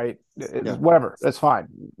hot, right? Yeah. Whatever, that's fine.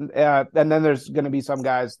 And then there's going to be some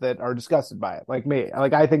guys that are disgusted by it, like me.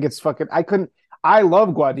 Like, I think it's fucking, I love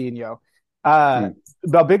Guadagnino. Mm.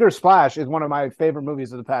 The Bigger Splash is one of my favorite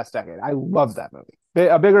movies of the past decade. I love that movie.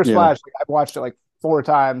 A Bigger Yeah. Splash, I've watched it like 4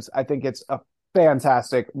 times. I think it's a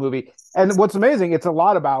fantastic movie. And what's amazing, it's a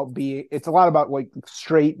lot about like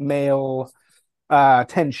straight male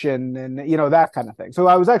tension and that kind of thing. So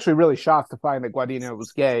I was actually really shocked to find that Guadagnino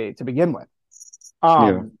was gay to begin with.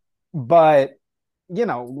 Yeah. But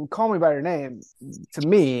Call Me by Your Name, to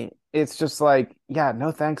me, it's just like, yeah,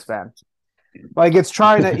 no thanks, man. Like, it's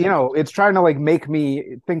trying to like make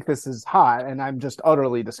me think this is hot, and I'm just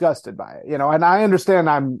utterly disgusted by it. And I understand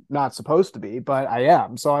I'm not supposed to be, but I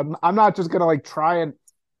am. So I'm not just gonna like try and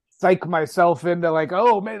psych myself into like,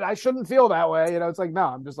 oh man, I shouldn't feel that way. It's like, no,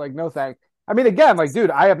 I'm just like, no thanks. I mean, again, like,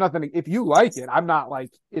 dude, I have nothing if you like it, I'm not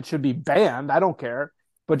like it should be banned. I don't care.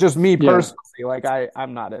 But just me Yeah. personally, like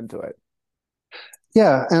I'm not into it.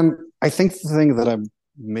 Yeah. And I think the thing that I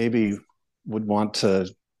maybe would want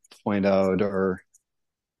to point out or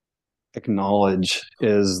acknowledge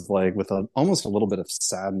is like with almost a little bit of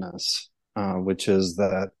sadness, which is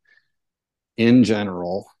that in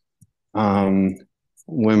general, um,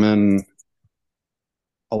 women,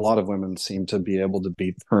 a lot of women seem to be able to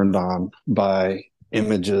be turned on by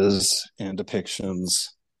images and depictions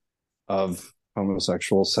of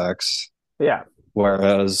homosexual sex, Yeah.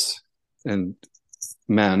 whereas in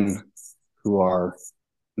men who are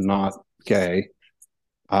not gay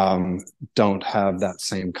don't have that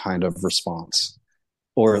same kind of response,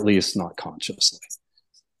 or at least not consciously.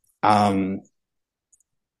 At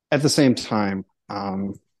the same time,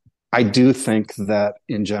 I do think that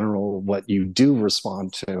in general, what you do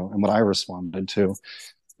respond to, and what I responded to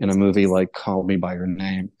in a movie like Call Me by Your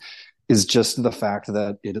Name, is just the fact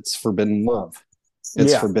that it's forbidden love.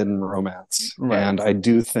 It's forbidden romance. Right. And I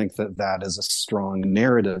do think that that is a strong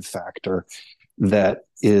narrative factor that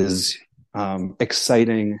is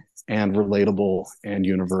exciting and relatable and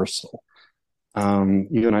universal.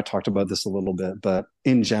 You and I talked about this a little bit, but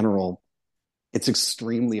in general, it's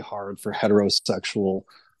extremely hard for heterosexual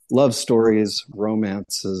love stories,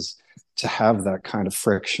 romances to have that kind of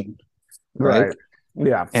friction, right?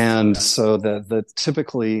 Yeah. And so the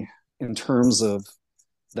typically, in terms of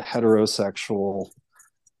the heterosexual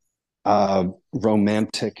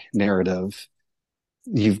romantic narrative,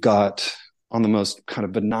 you've got on the most kind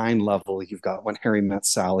of benign level, you've got When Harry Met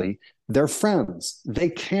Sally. They're friends. They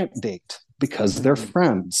can't date because they're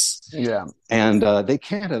friends. Yeah. And they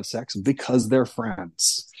can't have sex because they're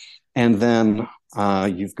friends. And then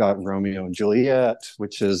you've got Romeo and Juliet,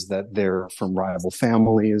 which is that they're from rival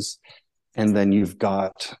families. And then you've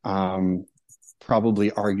got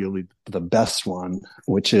probably arguably the best one,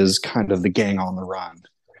 which is kind of the Gang on the Run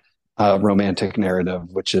romantic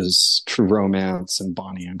narrative, which is True Romance and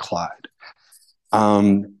Bonnie and Clyde.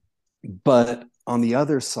 But on the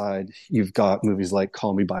other side, you've got movies like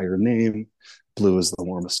Call Me by Your Name, Blue is the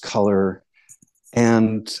Warmest Color.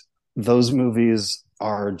 And those movies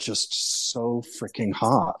are just so freaking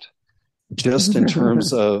hot, just in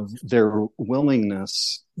terms of their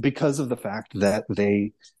willingness, because of the fact that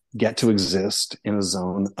they get to exist in a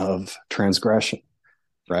zone of transgression,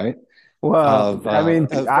 right? Well,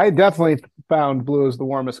 I definitely found Blue is the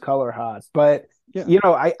Warmest Color hot, but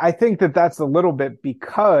yeah. I think that that's a little bit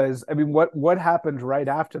because what happened right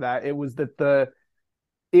after that? It was the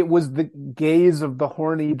gaze of the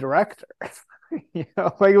horny director.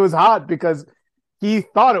 Like, it was hot because he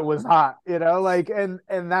thought it was hot, like, and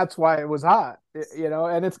that's why it was hot,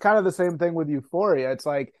 and it's kind of the same thing with Euphoria. It's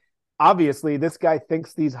like, obviously this guy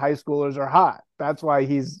thinks these high schoolers are hot. That's why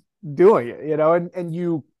he's doing it, and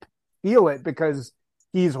you feel it because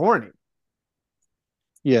he's horny.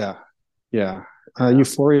 Yeah, yeah.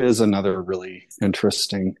 Euphoria is another really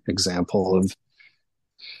interesting example of,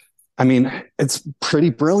 I mean, it's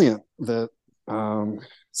pretty brilliant that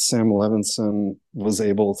Sam Levinson was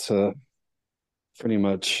able to pretty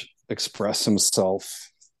much express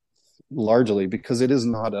himself largely because it is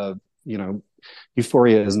not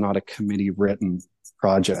Euphoria is not a committee written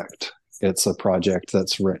project. It's a project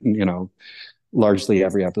that's written, largely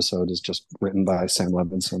every episode is just written by Sam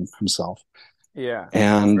Levinson himself. Yeah.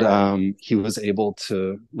 And he was able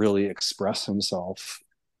to really express himself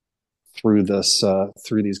through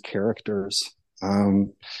these characters.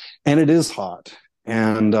 And it is hot.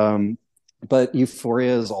 And but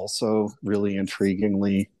Euphoria is also really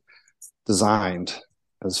intriguingly designed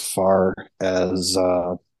as far as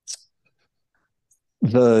all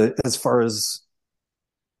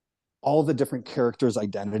the different characters'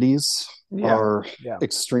 identities are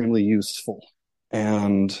extremely useful.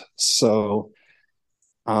 And so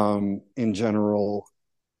in general,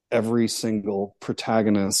 every single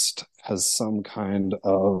protagonist has some kind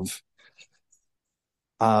of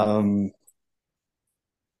I'm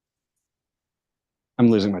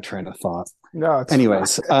losing my train of thought. No,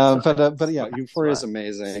 anyways, but yeah, Euphoria is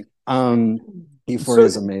amazing. Euphoria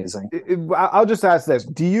is amazing. I'll just ask this: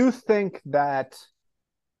 do you think that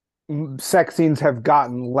sex scenes have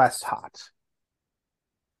gotten less hot?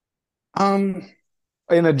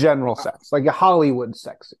 In a general sense, like a Hollywood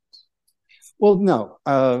sex scenes. Well, no.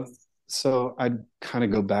 So I'd kind of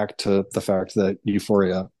go back to the fact that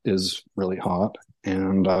Euphoria is really hot,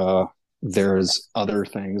 and there's other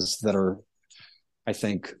things that are, I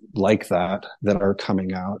think, like that are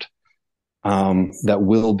coming out that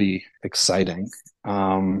will be exciting.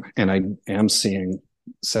 And I am seeing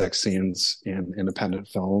sex scenes in independent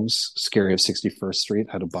films. Scary of 61st Street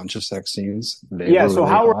had a bunch of sex scenes. They were so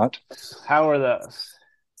really hot. How are those?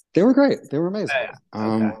 They were great. They were amazing.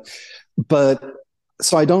 Okay. But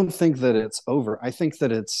so I don't think that it's over. I think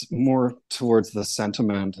that it's more towards the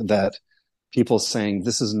sentiment that people saying,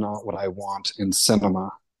 this is not what I want in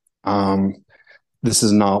cinema. This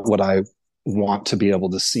is not what I want to be able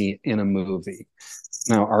to see in a movie.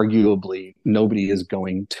 Now, arguably, nobody is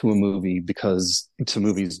going to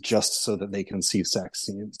movies just so that they can see sex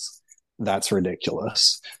scenes. That's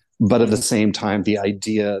ridiculous. But at the same time, the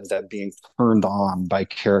idea that being turned on by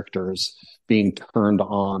characters, being turned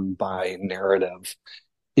on by narrative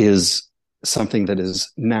is something that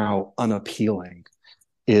is now unappealing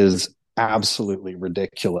is absolutely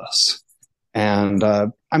ridiculous. And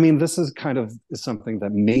I mean, this is kind of something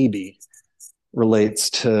that maybe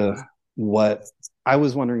relates to what I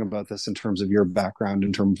was wondering about this in terms of your background,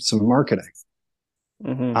 in terms of marketing.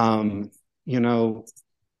 Mm-hmm.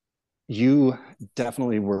 You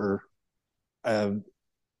definitely were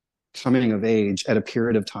coming of age at a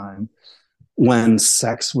period of time when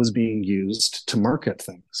sex was being used to market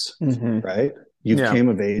things, right? You came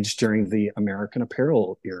of age during the American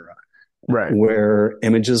Apparel era, right, where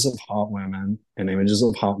images of hot women and images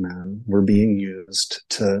of hot men were being used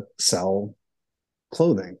to sell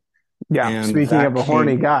clothing. Yeah. And speaking of a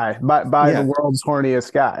horny guy, by the world's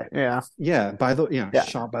horniest guy. Yeah. Yeah.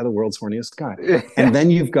 Shot by the world's horniest guy. And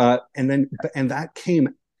then you've got, and that came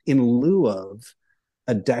in lieu of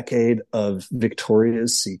a decade of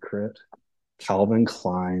Victoria's Secret, Calvin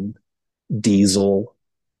Klein, Diesel,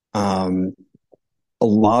 a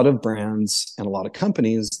lot of brands and a lot of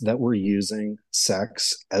companies that were using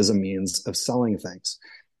sex as a means of selling things.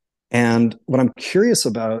 And what I'm curious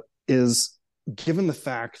about is, given the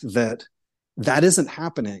fact that that isn't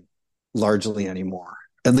happening largely anymore,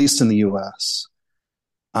 at least in the US,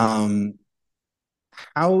 I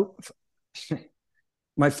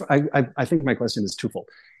think my question is twofold.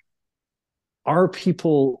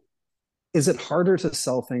 Is it harder to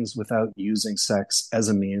sell things without using sex as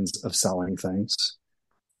a means of selling things?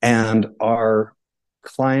 And are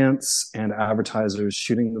clients and advertisers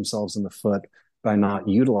shooting themselves in the foot by not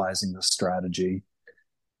utilizing this strategy?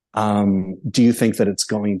 Do you think that it's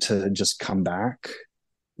going to just come back?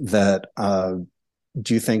 Do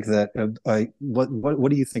you think that what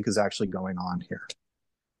do you think is actually going on here?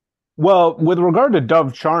 Well, with regard to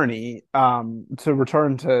Dove Charney, to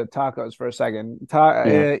return to tacos for a second,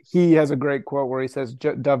 he has a great quote where he says,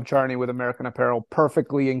 Dove Charney with American Apparel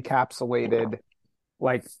perfectly encapsulated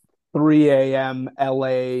like 3 a.m.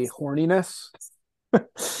 LA horniness.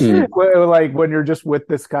 Hmm. Like when you're just with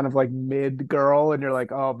this kind of like mid girl and you're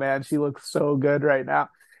like, oh man, she looks so good right now,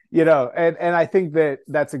 and I think that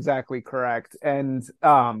that's exactly correct. And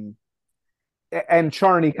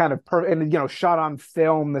Charney kind of and shot on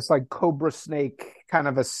film, this like Cobra Snake kind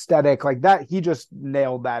of aesthetic like that. He just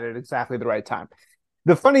nailed that at exactly the right time.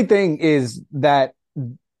 The funny thing is that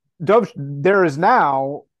there is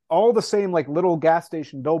now all the same like little gas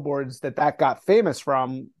station billboards that got famous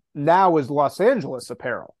from now is Los Angeles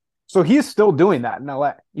apparel. So he's still doing that in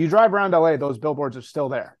LA. You drive around LA, those billboards are still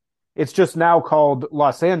there. It's just now called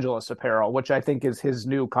Los Angeles Apparel, which I think is his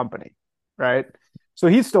new company, right? So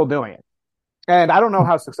he's still doing it. And I don't know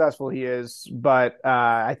how successful he is, but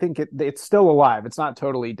I think it's still alive. It's not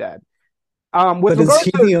totally dead. With But is regard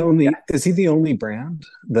he to the only brand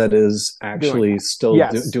that is doing actually that, still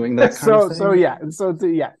yes. doing that kind of So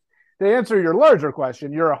thing? yeah, to answer your larger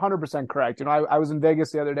question, you're 100% correct. I was in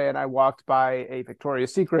Vegas the other day and I walked by a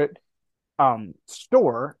Victoria's Secret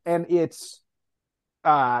store, and it's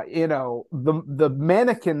the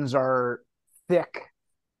mannequins are thick,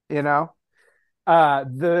 you know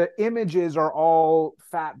the images are all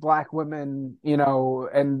fat black women,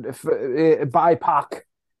 and BIPOC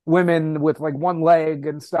women with like one leg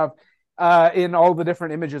and stuff, in all the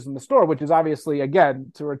different images in the store, which is obviously,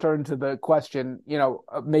 again, to return to the question,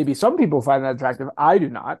 maybe some people find that attractive. I do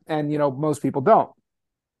not. And, most people don't.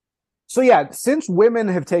 So yeah, since women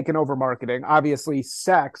have taken over marketing, obviously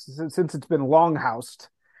sex, since it's been longhoused,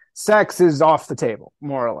 sex is off the table,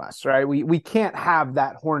 more or less, right? We can't have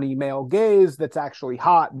that horny male gaze that's actually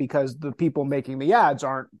hot because the people making the ads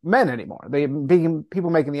aren't men anymore. People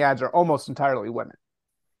making the ads are almost entirely women.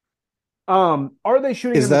 Are they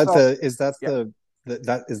shooting Is that themselves? the is that Yeah. the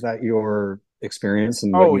that is that your experience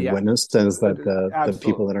and what Oh you've yeah, witnessed? And is that the people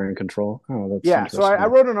absolutely. that are in control? Oh, that's Yeah. So I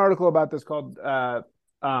interesting. wrote an article about this called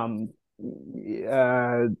um,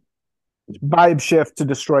 uh, "Vibe Shift to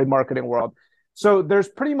Destroy Marketing World." So there's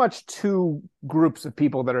pretty much two groups of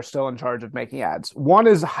people that are still in charge of making ads. One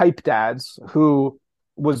is hype dads, who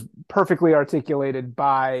was perfectly articulated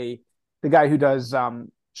by the guy who does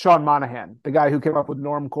Sean Monahan, the guy who came up with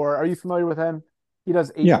Normcore. Are you familiar with him? He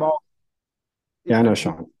does Eight Yeah, Ball. yeah, I know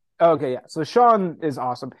Sean. Okay, yeah. So Sean is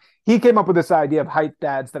awesome. He came up with this idea of hype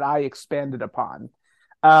dads that I expanded upon.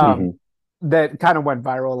 Um, Hmm. that kind of went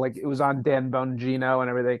viral. Like it was on Dan Bongino and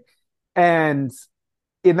everything. And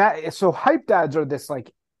in that, so hype dads are this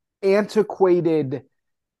like antiquated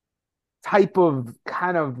type of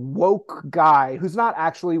kind of woke guy who's not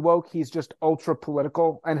actually woke. He's just ultra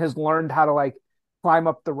political and has learned how to like climb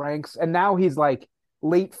up the ranks. And now he's like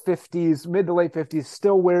late 50s, mid to late 50s,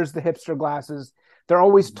 still wears the hipster glasses. They're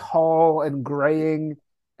always tall and graying,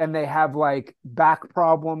 and they have like back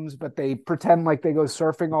problems, but they pretend like they go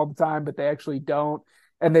surfing all the time, but they actually don't.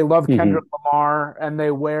 And they love Kendrick Hmm. Lamar, and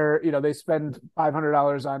they wear, they spend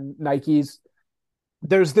 $500 on Nikes.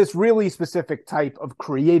 There's this really specific type of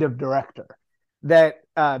creative director that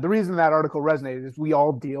the reason that article resonated is we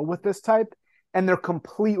all deal with this type, and they're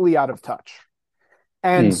completely out of touch.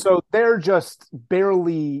 And Hmm. so they're just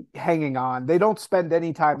barely hanging on. They don't spend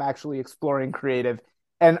any time actually exploring creative.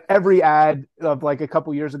 And every ad of like a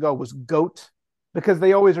couple years ago was goat, because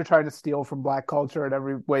they always are trying to steal from black culture in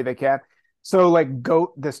every way they can. So like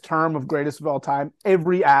goat, this term of greatest of all time,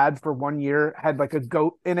 every ad for 1 year had like a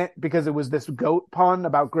goat in it because it was this goat pun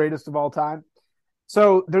about greatest of all time.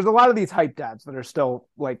 So there's a lot of these hype dads that are still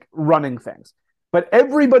like running things. But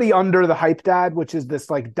everybody under the hype dad, which is this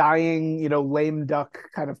like dying, lame duck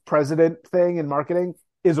kind of president thing in marketing,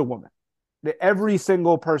 is a woman. Every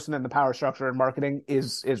single person in the power structure in marketing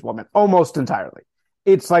is woman, almost entirely.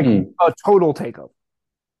 It's like Hmm. a total takeover.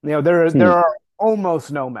 There Hmm. are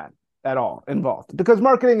almost no men at all involved, because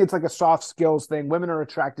marketing, it's like a soft skills thing. Women are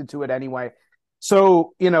attracted to it anyway.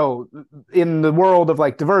 So, in the world of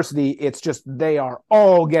like diversity, it's just they are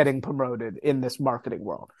all getting promoted in this marketing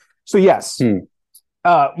world. So yes, Hmm.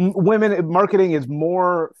 women marketing is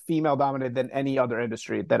more female dominated than any other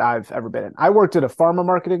industry that I've ever been in. I worked at a pharma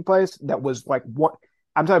marketing place that was like what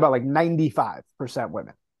I'm talking about, like 95%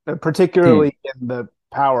 women, Hmm. particularly in the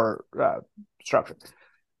power structure.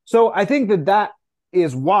 So I think that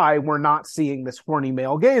is why we're not seeing this horny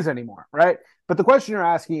male gaze anymore, right? But the question you're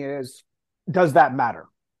asking is, does that matter?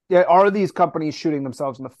 Are these companies shooting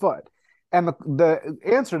themselves in the foot? And the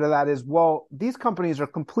answer to that is, well, these companies are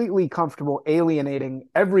completely comfortable alienating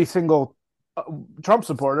every single Trump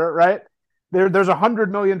supporter, right? There's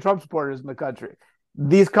 100 million Trump supporters in the country.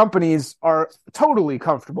 These companies are totally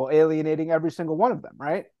comfortable alienating every single one of them,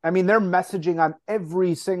 right? I mean, they're messaging on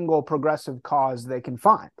every single progressive cause they can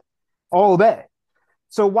find all day.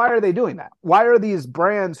 So why are they doing that? Why are these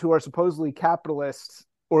brands who are supposedly capitalist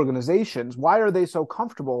organizations, why are they so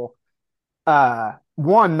comfortable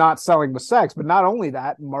one, not selling the sex, but not only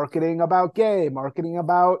that, marketing about gay, marketing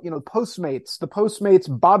about, Postmates, the Postmates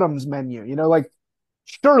bottoms menu, like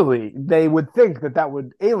surely they would think that that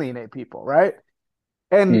would alienate people, right?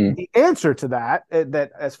 And Mm, the answer to that,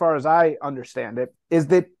 that as far as I understand it, is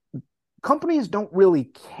that companies don't really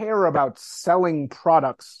care about selling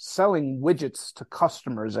products, selling widgets to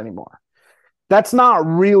customers anymore. That's not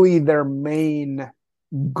really their main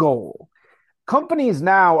goal. Companies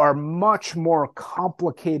now are much more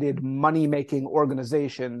complicated money making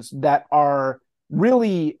organizations that are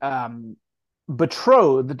really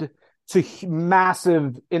betrothed to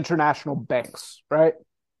massive international banks, right?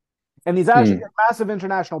 And these mm, massive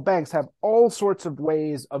international banks have all sorts of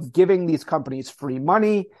ways of giving these companies free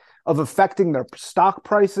money, of affecting their stock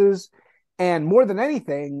prices, and more than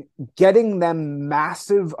anything, getting them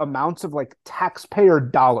massive amounts of like taxpayer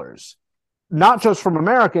dollars, not just from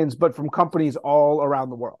Americans, but from companies all around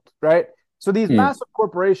the world, right? So these mm, massive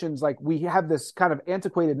corporations, like we have this kind of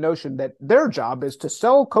antiquated notion that their job is to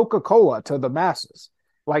sell Coca-Cola to the masses,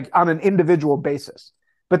 like on an individual basis.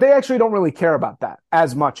 But they actually don't really care about that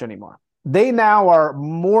as much anymore. They now are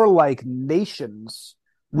more like nations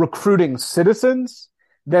recruiting citizens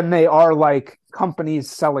than they are like companies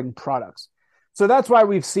selling products. So that's why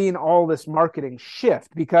we've seen all this marketing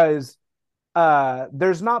shift, because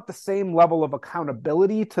there's not the same level of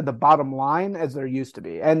accountability to the bottom line as there used to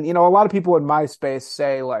be. And, a lot of people in my space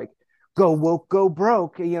say, like, go woke, go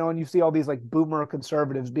broke, and you see all these like boomer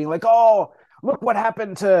conservatives being like, oh, look what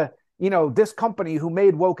happened to, this company who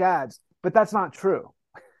made woke ads. But that's not true.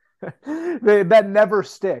 That never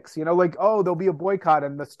sticks, like, oh, there'll be a boycott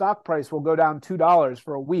and the stock price will go down $2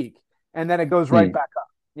 for a week. And then it goes right mm, back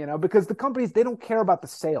up, because the companies, they don't care about the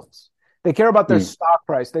sales. They care about their mm, stock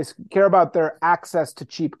price. They care about their access to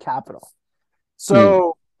cheap capital. mm.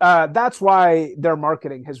 So that's why their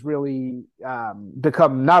marketing has really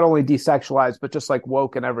become not only desexualized, but just like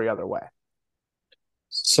woke in every other way.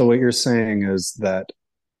 So what you're saying is that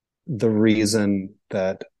the reason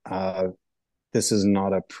that this is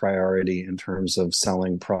not a priority in terms of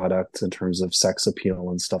selling products, in terms of sex appeal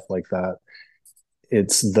and stuff like that,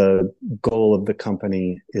 it's the goal of the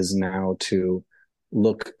company is now to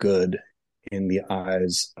look good in the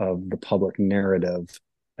eyes of the public narrative,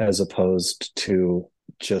 as opposed to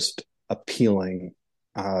just appealing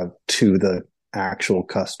to the actual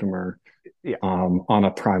customer Yeah, on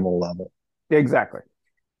a primal level. exactly.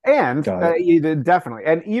 And Got it. definitely.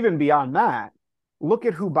 And even beyond that, look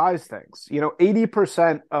at who buys things.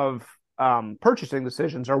 80% of purchasing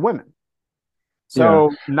decisions are women. Yeah.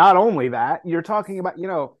 So not only that, you're talking about,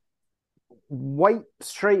 white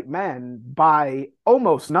straight men buy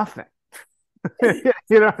almost nothing.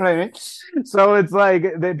 You know what I mean? So it's like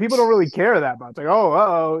people don't really care that much. Like,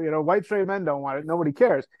 oh, white straight men don't want it. Nobody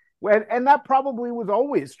cares. And that probably was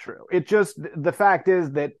always true. It just, the fact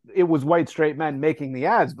is that it was white straight men making the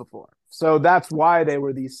ads before. So that's why they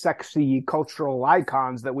were these sexy cultural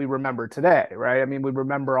icons that we remember today, right? I mean, we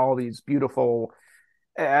remember all these beautiful,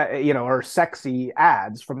 or sexy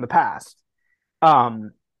ads from the past.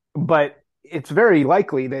 Um, but it's very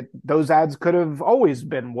likely that those ads could have always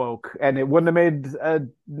been woke and it wouldn't have made a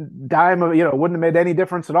dime of, wouldn't have made any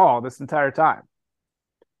difference at all this entire time.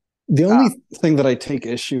 The Uh, only thing that I take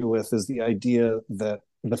issue with is the idea that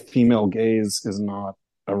the female gaze is not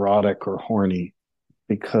erotic or horny,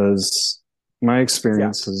 because my yeah.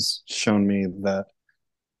 experience has shown me that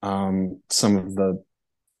some of the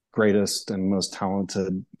greatest and most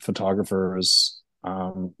talented photographers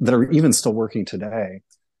that are even still working today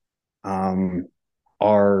um,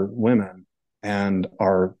 are women and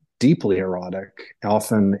are deeply erotic,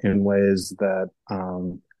 often in ways that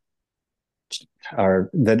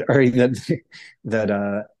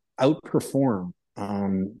that outperform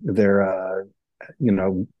their you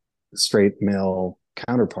know straight male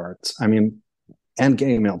counterparts. I mean, and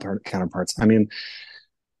gay male counterparts. I mean,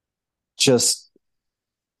 just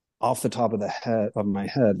off the top of the head of my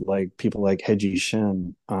head, like people like Heji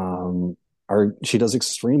Shin, are she does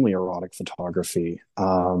extremely erotic photography.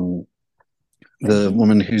 The Edgy.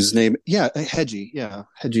 woman whose name, yeah, Heji, yeah,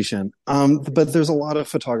 Heji Shin. But there's a lot of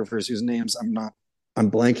photographers whose names I'm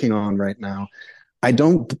blanking on right now. I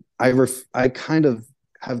don't, I kind of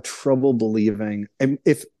have trouble believing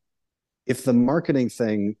if the marketing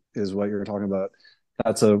thing is what you're talking about,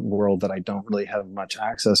 that's a world that I don't really have much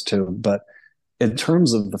access to. But in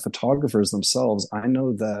terms of the photographers themselves, I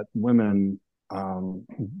know that women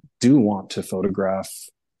do want to photograph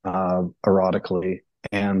erotically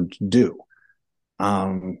and do.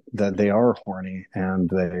 that they are horny and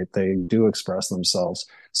they do express themselves.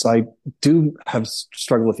 So I do have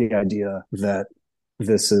struggled with the idea that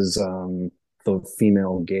this is the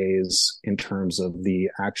female gaze in terms of the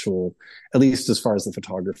actual, at least as far as the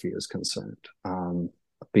photography is concerned.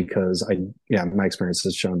 Because my experience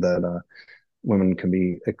has shown that women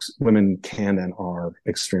can and are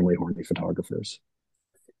extremely horny photographers.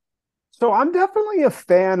 So I'm definitely a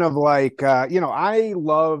fan of like I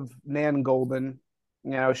love Nan Golden.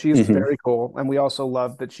 She's Mm-hmm. very cool, and we also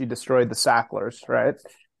love that she destroyed the Sacklers, right?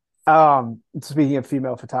 Speaking of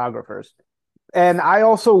female photographers, and I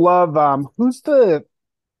also love who's the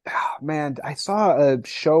man? I saw a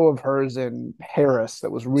show of hers in Paris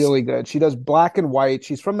that was really good. She does black and white.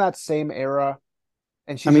 She's from that same era,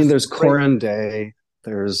 and I she's mean, just there's great. Corin Day.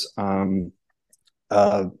 There's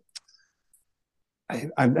uh,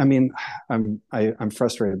 I mean, I'm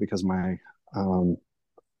frustrated because um,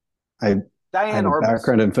 I I Diane have a Arbus.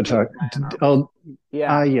 background in Diane photography. Arbus. Oh,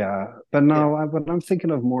 Yeah, yeah, but yeah, no, what I'm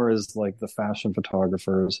thinking of more is like the fashion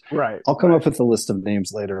photographers. right, I'll come right. up with a list of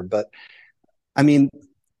names later, but I mean,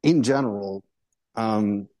 in general,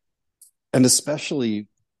 um, and especially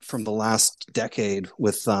from the last decade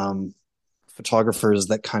with photographers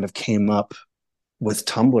that kind of came up with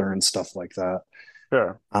Tumblr and stuff like that.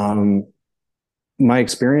 Sure. Um, my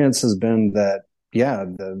experience has been that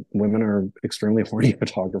the women are extremely horny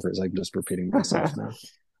photographers. I'm just repeating myself now.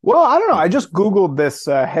 Well, I don't know. Yeah, I just Googled this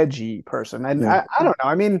Hedgie person, and yeah, I don't know.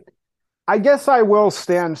 I mean, I guess I will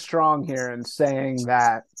stand strong here in saying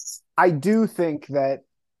that I do think that,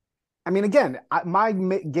 I mean, again, my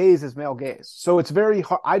gaze is male gaze. So it's very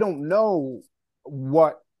hard. I don't know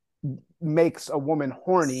what makes a woman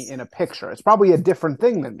horny in a picture. It's probably a different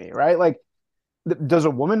thing than me, right? Like, does a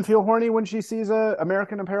woman feel horny when she sees a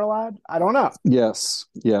American Apparel ad? I don't know. yes,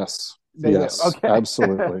 yes, They do. yes, Okay.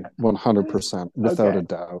 absolutely, 100%, without Okay. a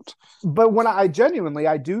doubt. But when I genuinely,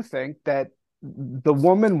 I do think that the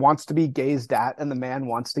woman wants to be gazed at and the man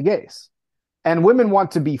wants to gaze. And women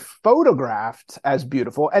want to be photographed as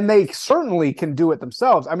beautiful, and they certainly can do it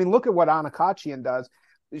themselves. I mean, look at what Anna Kachian does.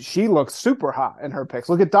 She looks super hot in her pics.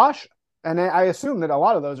 Look at Dasha. And I assume that a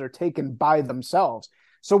lot of those are taken by themselves.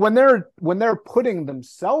 So when they're putting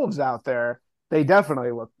themselves out there, they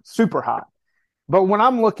definitely look super hot. But when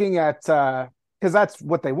I'm looking at because that's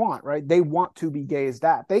what they want, right? They want to be gazed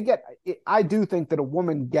at. I do think that a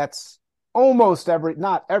woman gets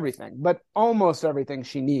not everything, but almost everything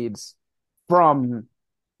she needs from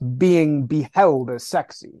being beheld as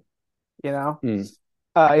sexy, you know, Mm.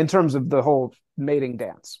 in terms of the whole mating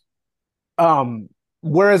dance. Um,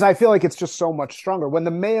 Whereas I feel like it's just so much stronger when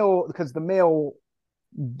because the male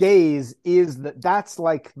gaze that's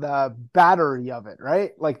like the battery of it,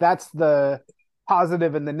 right? Like that's the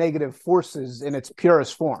positive and the negative forces in its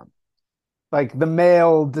purest form. Like the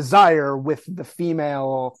male desire with the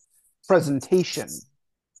female presentation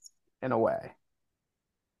in a way.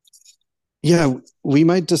 Yeah, we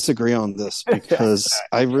might disagree on this Yes, because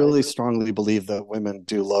I really strongly believe that women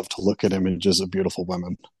do love to look at images of beautiful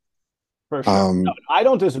women. for sure. No, Um, I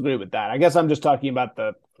don't disagree with that. I guess I'm just talking about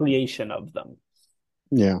the creation of them.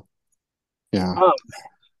 yeah, yeah. Um,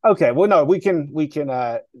 okay, well, no, we can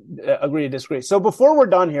agree to disagree. So before we're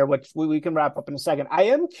done here, which we can wrap up in a second, I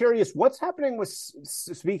am curious what's happening with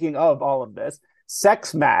speaking of all of this,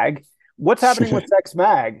 Sex Mag. What's happening with Sex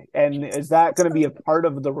Mag, and is that going to be a part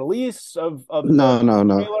of the release of the No, no,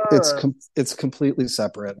 no. trailer? It's completely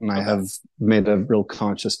separate, and I Okay, have made a real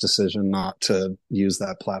conscious decision not to use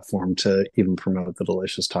that platform to even promote the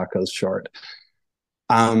Delicious Tacos short.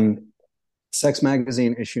 Um, Sex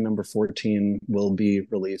Magazine issue number 14 will be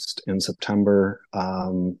released in September.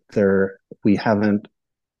 We haven't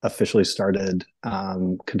officially started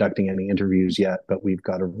conducting any interviews yet, but we've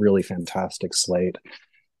got a really fantastic slate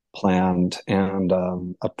planned and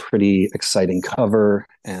a pretty exciting cover.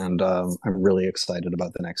 And I'm really excited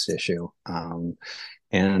about the next issue.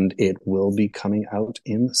 And it will be coming out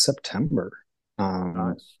in September.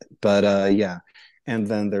 nice. But yeah. And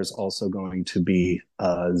then there's also going to be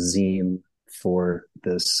a zine for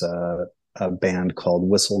this a band called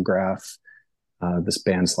Whistlegraph, this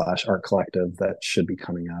band slash art collective that should be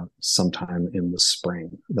coming out sometime in the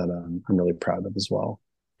spring that I'm really proud of as well.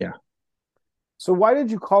 Yeah. So why did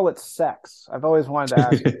you call it sex? I've always wanted to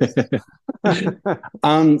ask you this.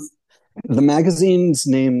 um, the magazine's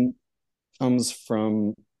name comes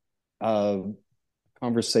from a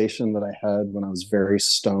conversation that I had when I was very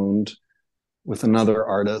stoned with another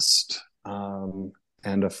artist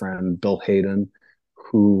and a friend, Bill Hayden,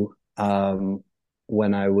 who,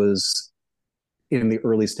 when I was in the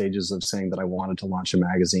early stages of saying that I wanted to launch a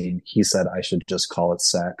magazine, he said I should just call it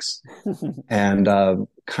Sex. And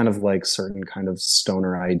kind of like certain kind of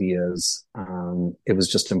stoner ideas, it was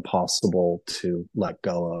just impossible to let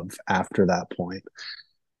go of after that point.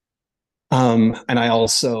 And I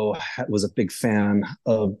also was a big fan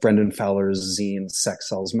of Brendan Fowler's zine Sex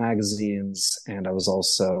Sells Magazines, and I was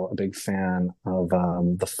also a big fan of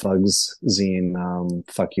the Fugs zine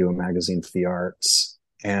Fuck You, a Magazine for the Arts.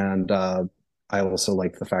 And I also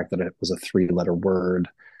liked the fact that it was a 3-letter word,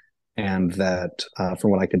 and that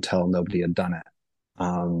from what I could tell, nobody had done it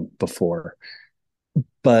before.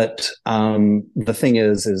 But the thing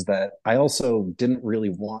is that I also didn't really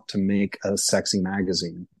want to make a sexy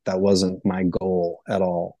magazine. That wasn't my goal at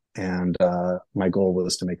all. And my goal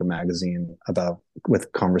was to make a magazine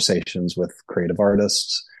with conversations with creative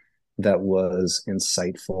artists that was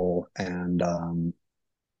insightful and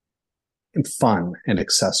fun and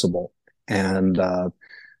accessible. And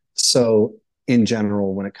so in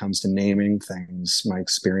general, when it comes to naming things, my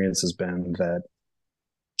experience has been that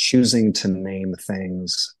choosing to name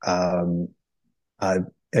things,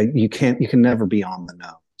 you can never be on the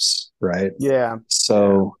nose, right? Yeah.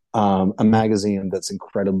 So a magazine that's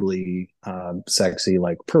incredibly sexy,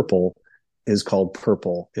 like Purple, is called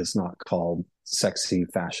Purple. It's not called Sexy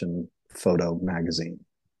Fashion Photo Magazine.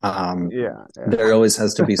 There always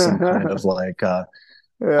has to be some kind of like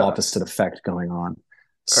opposite effect going on.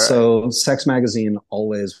 So Sex Magazine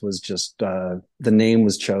always was just the name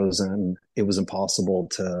was chosen. It was impossible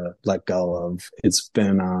to let go of. It's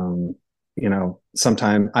been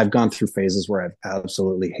sometime I've gone through phases where I've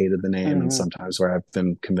absolutely hated the name, and sometimes where I've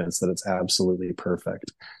been convinced that it's absolutely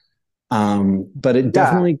perfect. But it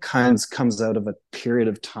definitely comes out of a period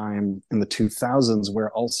of time in the 2000s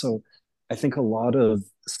where also I think a lot of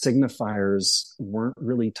signifiers weren't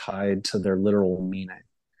really tied to their literal meaning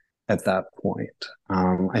at that point.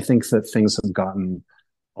 I think that things have gotten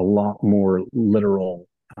a lot more literal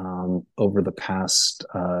over the past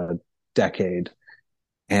decade,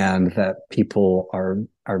 and that people are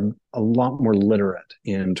a lot more literate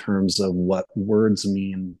in terms of what words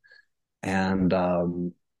mean and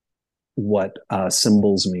what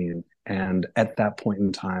symbols mean. And at that point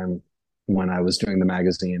in time, when I was doing the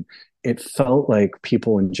magazine, it felt like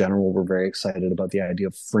people in general were very excited about the idea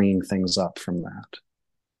of freeing things up from that.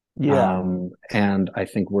 Yeah. And I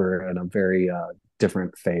think we're in a very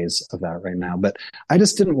different phase of that right now. But I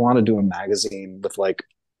just didn't want to do a magazine with like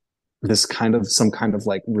some kind of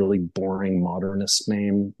like really boring modernist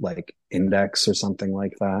name, like Index or something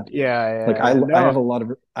like that. Yeah. Like I have a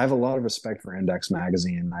lot of respect for Index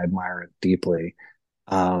magazine. I admire it deeply.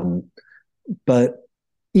 But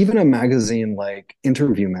even a magazine like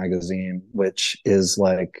Interview Magazine, which is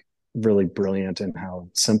like really brilliant in how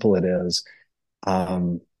simple it is,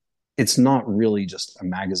 it's not really just a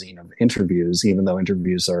magazine of interviews, even though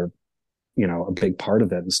interviews are, a big part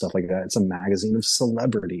of it and stuff like that. It's a magazine of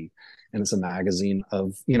celebrity, and it's a magazine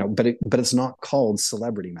of, but it's not called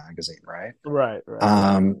Celebrity Magazine, right? Right.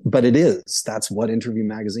 But it is. That's what Interview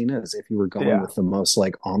Magazine is. If you were going with the most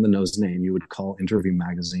like on the nose name, you would call Interview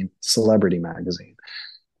Magazine Celebrity Magazine.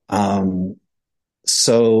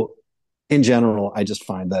 So in general, I just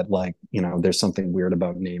find that like, there's something weird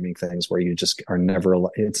about naming things where you just are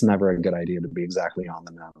it's never a good idea to be exactly on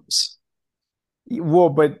the nose. Well,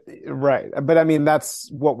 but I mean, that's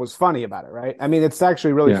what was funny about it, right? I mean, it's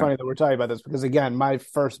actually really funny that we're talking about this because, again, my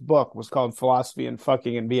first book was called Philosophy and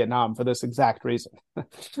Fucking in Vietnam for this exact reason.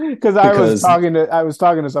 Because I was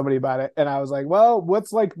talking to somebody about it, and I was like, well,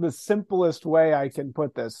 what's like the simplest way I can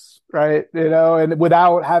put this, right? And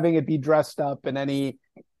without having it be dressed up in any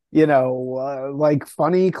like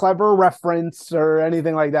funny, clever reference or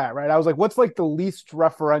anything like that, right? I was like, what's like the least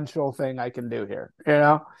referential thing I can do here,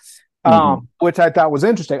 which I thought was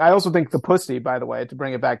interesting. I also think the pussy, by the way, to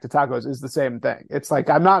bring it back to tacos, is the same thing. It's like,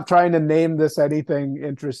 I'm not trying to name this anything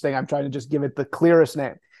interesting. I'm trying to just give it the clearest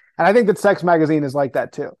name. And I think that Sex Magazine is like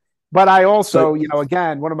that too. But I also,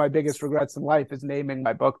 again, one of my biggest regrets in life is naming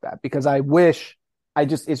my book that, because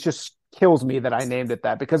it just kills me that I named it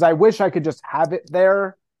that, because I wish I could just have it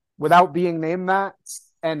there without being named that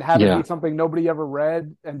and have it be something nobody ever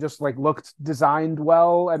read and just like looked designed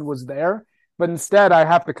well and was there. But instead I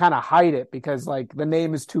have to kind of hide it because like the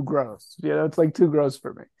name is too gross. It's like too gross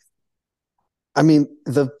for me. I mean,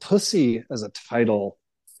 the pussy as a title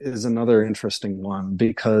is another interesting one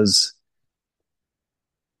because,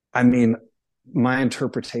 I mean, my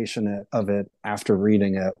interpretation of it after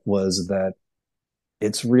reading it was that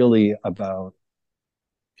it's really about,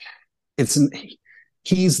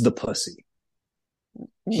 he's the pussy.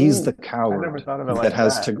 He's the coward. I never thought of it like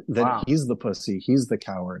that. Wow. He's the pussy. He's the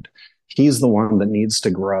coward. He's the one that needs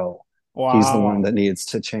to grow. He's the one Wow. that needs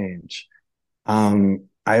to change.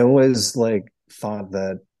 I always like thought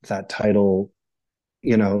that that title,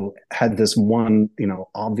 had this one,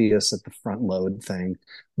 obvious at the front load thing,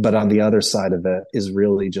 but on the other side of it is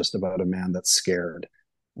really just about a man that's scared.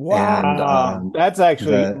 And Wow. That's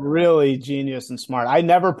actually that really genius and smart. I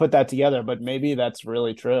never put that together, but maybe that's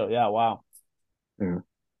really true. Yeah, wow. yeah,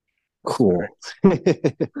 That's great.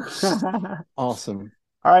 cool. Awesome.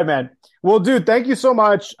 All right, man. Well, dude, thank you so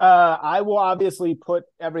much. I will obviously put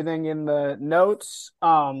everything in the notes.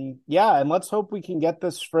 Yeah, and let's hope we can get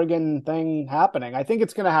this friggin' thing happening. I think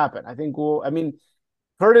it's gonna happen. I mean, if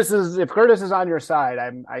Curtis is on your side,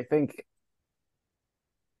 I think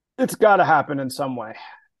it's gotta happen in some way,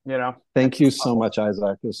 you know? Thank you so much,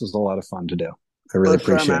 Isaac. This was a lot of fun to do. I really For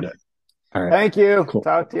sure, appreciate man. it. All right, Thank you. cool.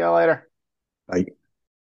 Talk to you later. Bye.